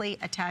magnetically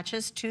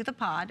attaches to the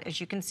pod, as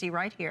you can see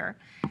right here,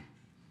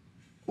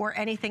 or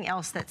anything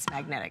else that's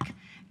magnetic.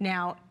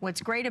 Now,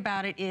 what's great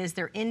about it is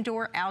they're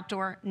indoor,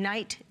 outdoor,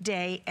 night,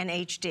 day, and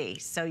HD.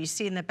 So you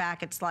see in the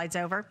back, it slides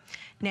over.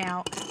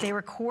 Now, they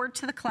record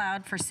to the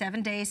cloud for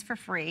 7 days for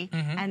free,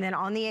 and then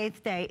on the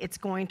 8th day, it's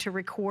going to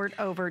record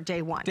over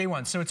day 1. Day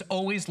 1, so it's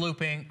always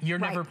looping. You're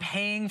never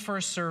paying for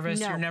a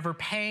service. No. You're never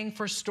paying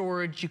for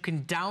storage. You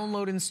can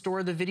download and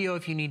store the video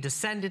if you need to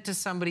send it to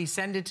somebody,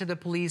 send it to the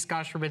police,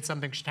 gosh forbid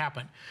something should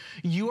happen.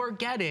 You are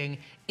getting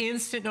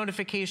instant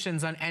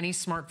notifications on any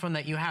smartphone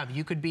that you have.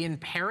 You could be in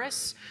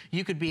Paris,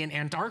 you could be in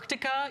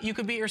Antarctica, you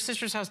could be at your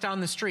sister's house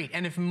down the street,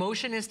 and if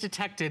motion is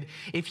detected,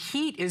 if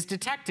heat is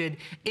detected,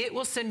 it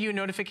will send you a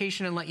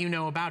notification and let you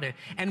know about it.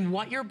 And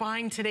what you're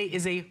buying today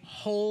is a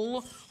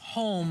whole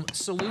home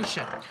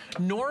solution.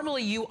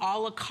 Normally you a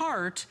la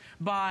carte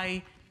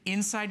buy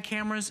inside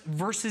cameras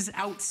versus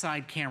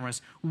outside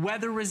cameras,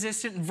 weather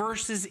resistant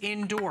versus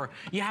indoor.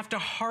 You have to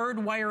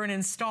hardwire and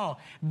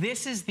install.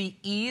 This is the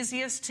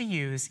easiest to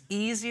use,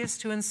 easiest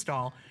to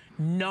install,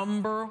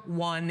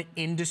 #1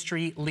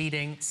 industry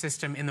leading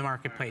system in the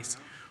marketplace.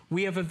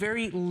 We have a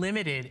very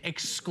limited,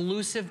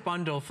 exclusive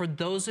bundle for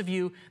those of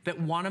you that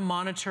want to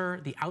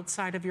monitor the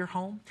outside of your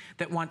home,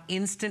 that want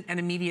instant and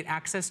immediate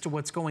access to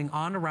what's going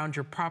on around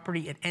your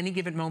property at any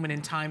given moment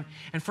in time,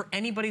 and for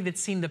anybody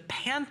that's seen the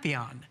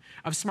pantheon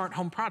of smart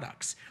home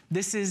products.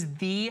 This is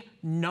the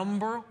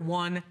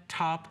 #1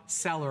 top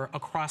seller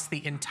across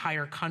the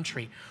entire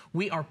country.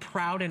 We are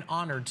proud and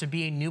honored to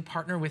be a new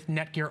partner with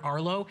Netgear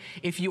Arlo.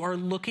 If you are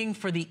looking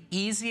for the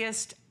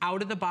easiest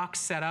out-of-the-box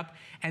setup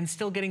and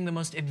still getting the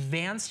most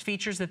advanced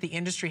features that the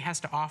industry has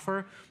to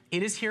offer,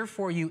 it is here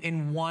for you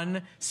in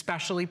one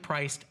specially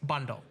priced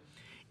bundle.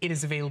 It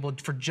is available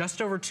for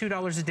just over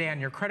 $2 a day on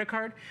your credit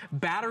card.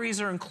 Batteries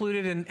are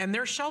included, and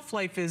their shelf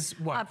life is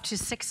what? Up to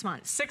 6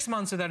 months. 6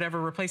 months without ever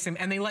replacing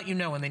them, and they let you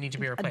know when they need to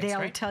be replaced, They'll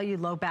right? tell you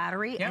low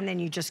battery, and then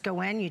you just go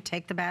in, you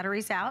take the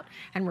batteries out,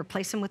 and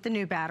replace them with the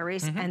new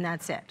batteries, and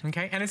that's it.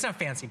 Okay, and it's not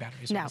fancy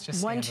batteries. No, it's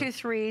just 1, standard.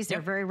 2, 3s,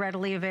 they're very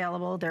readily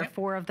available. There are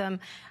 4 of them.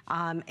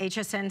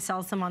 HSN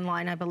sells them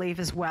online, I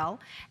believe, as well,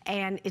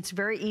 and it's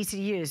very easy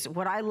to use.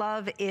 What I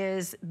love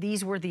is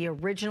these were the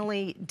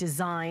originally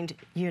designed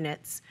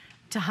units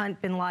to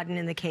hunt bin Laden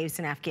in the caves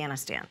in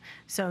Afghanistan.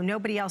 So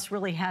nobody else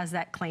really has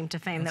that claim to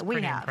fame that we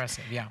have. That's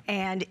pretty impressive, yeah.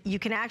 And you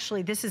can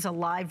actually, this is a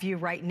live view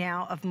right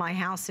now of my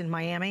house in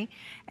Miami,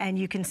 and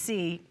you can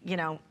see, you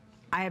know,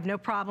 I have no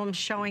problem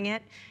showing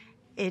it.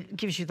 It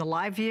gives you the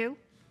live view.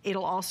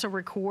 It'll also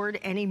record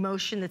any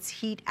motion that's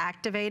heat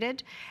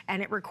activated,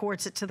 and it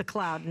records it to the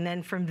cloud. And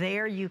then from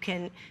there, you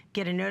can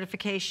get a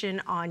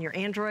notification on your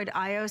Android,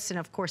 iOS, and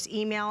of course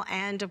email,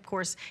 and of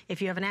course,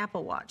 if you have an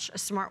Apple Watch, a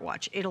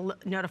smartwatch, it'll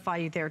notify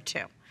you there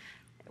too.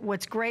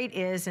 What's great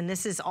is, and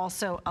this is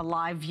also a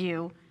live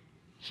view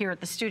here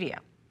at the studio.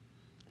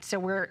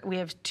 So we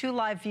have 2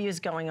 live views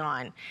going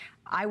on.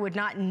 I would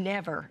not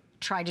never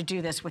try to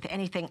do this with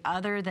anything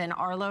other than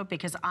Arlo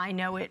because I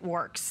know it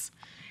works.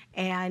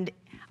 And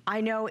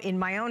I know in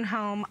my own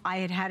home, I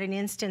had an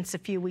instance a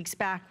few weeks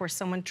back where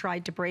someone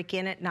tried to break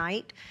in at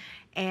night,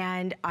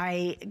 and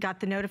I got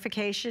the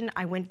notification.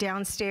 I went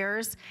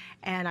downstairs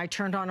and I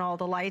turned on all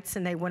the lights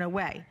and they went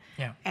away.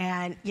 Yeah.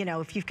 And, you know,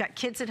 if you've got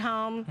kids at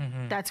home,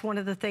 that's one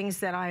of the things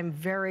that I'm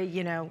very,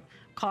 you know,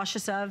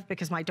 cautious of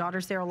because my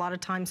daughter's there a lot of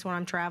times when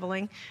I'm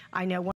traveling. I know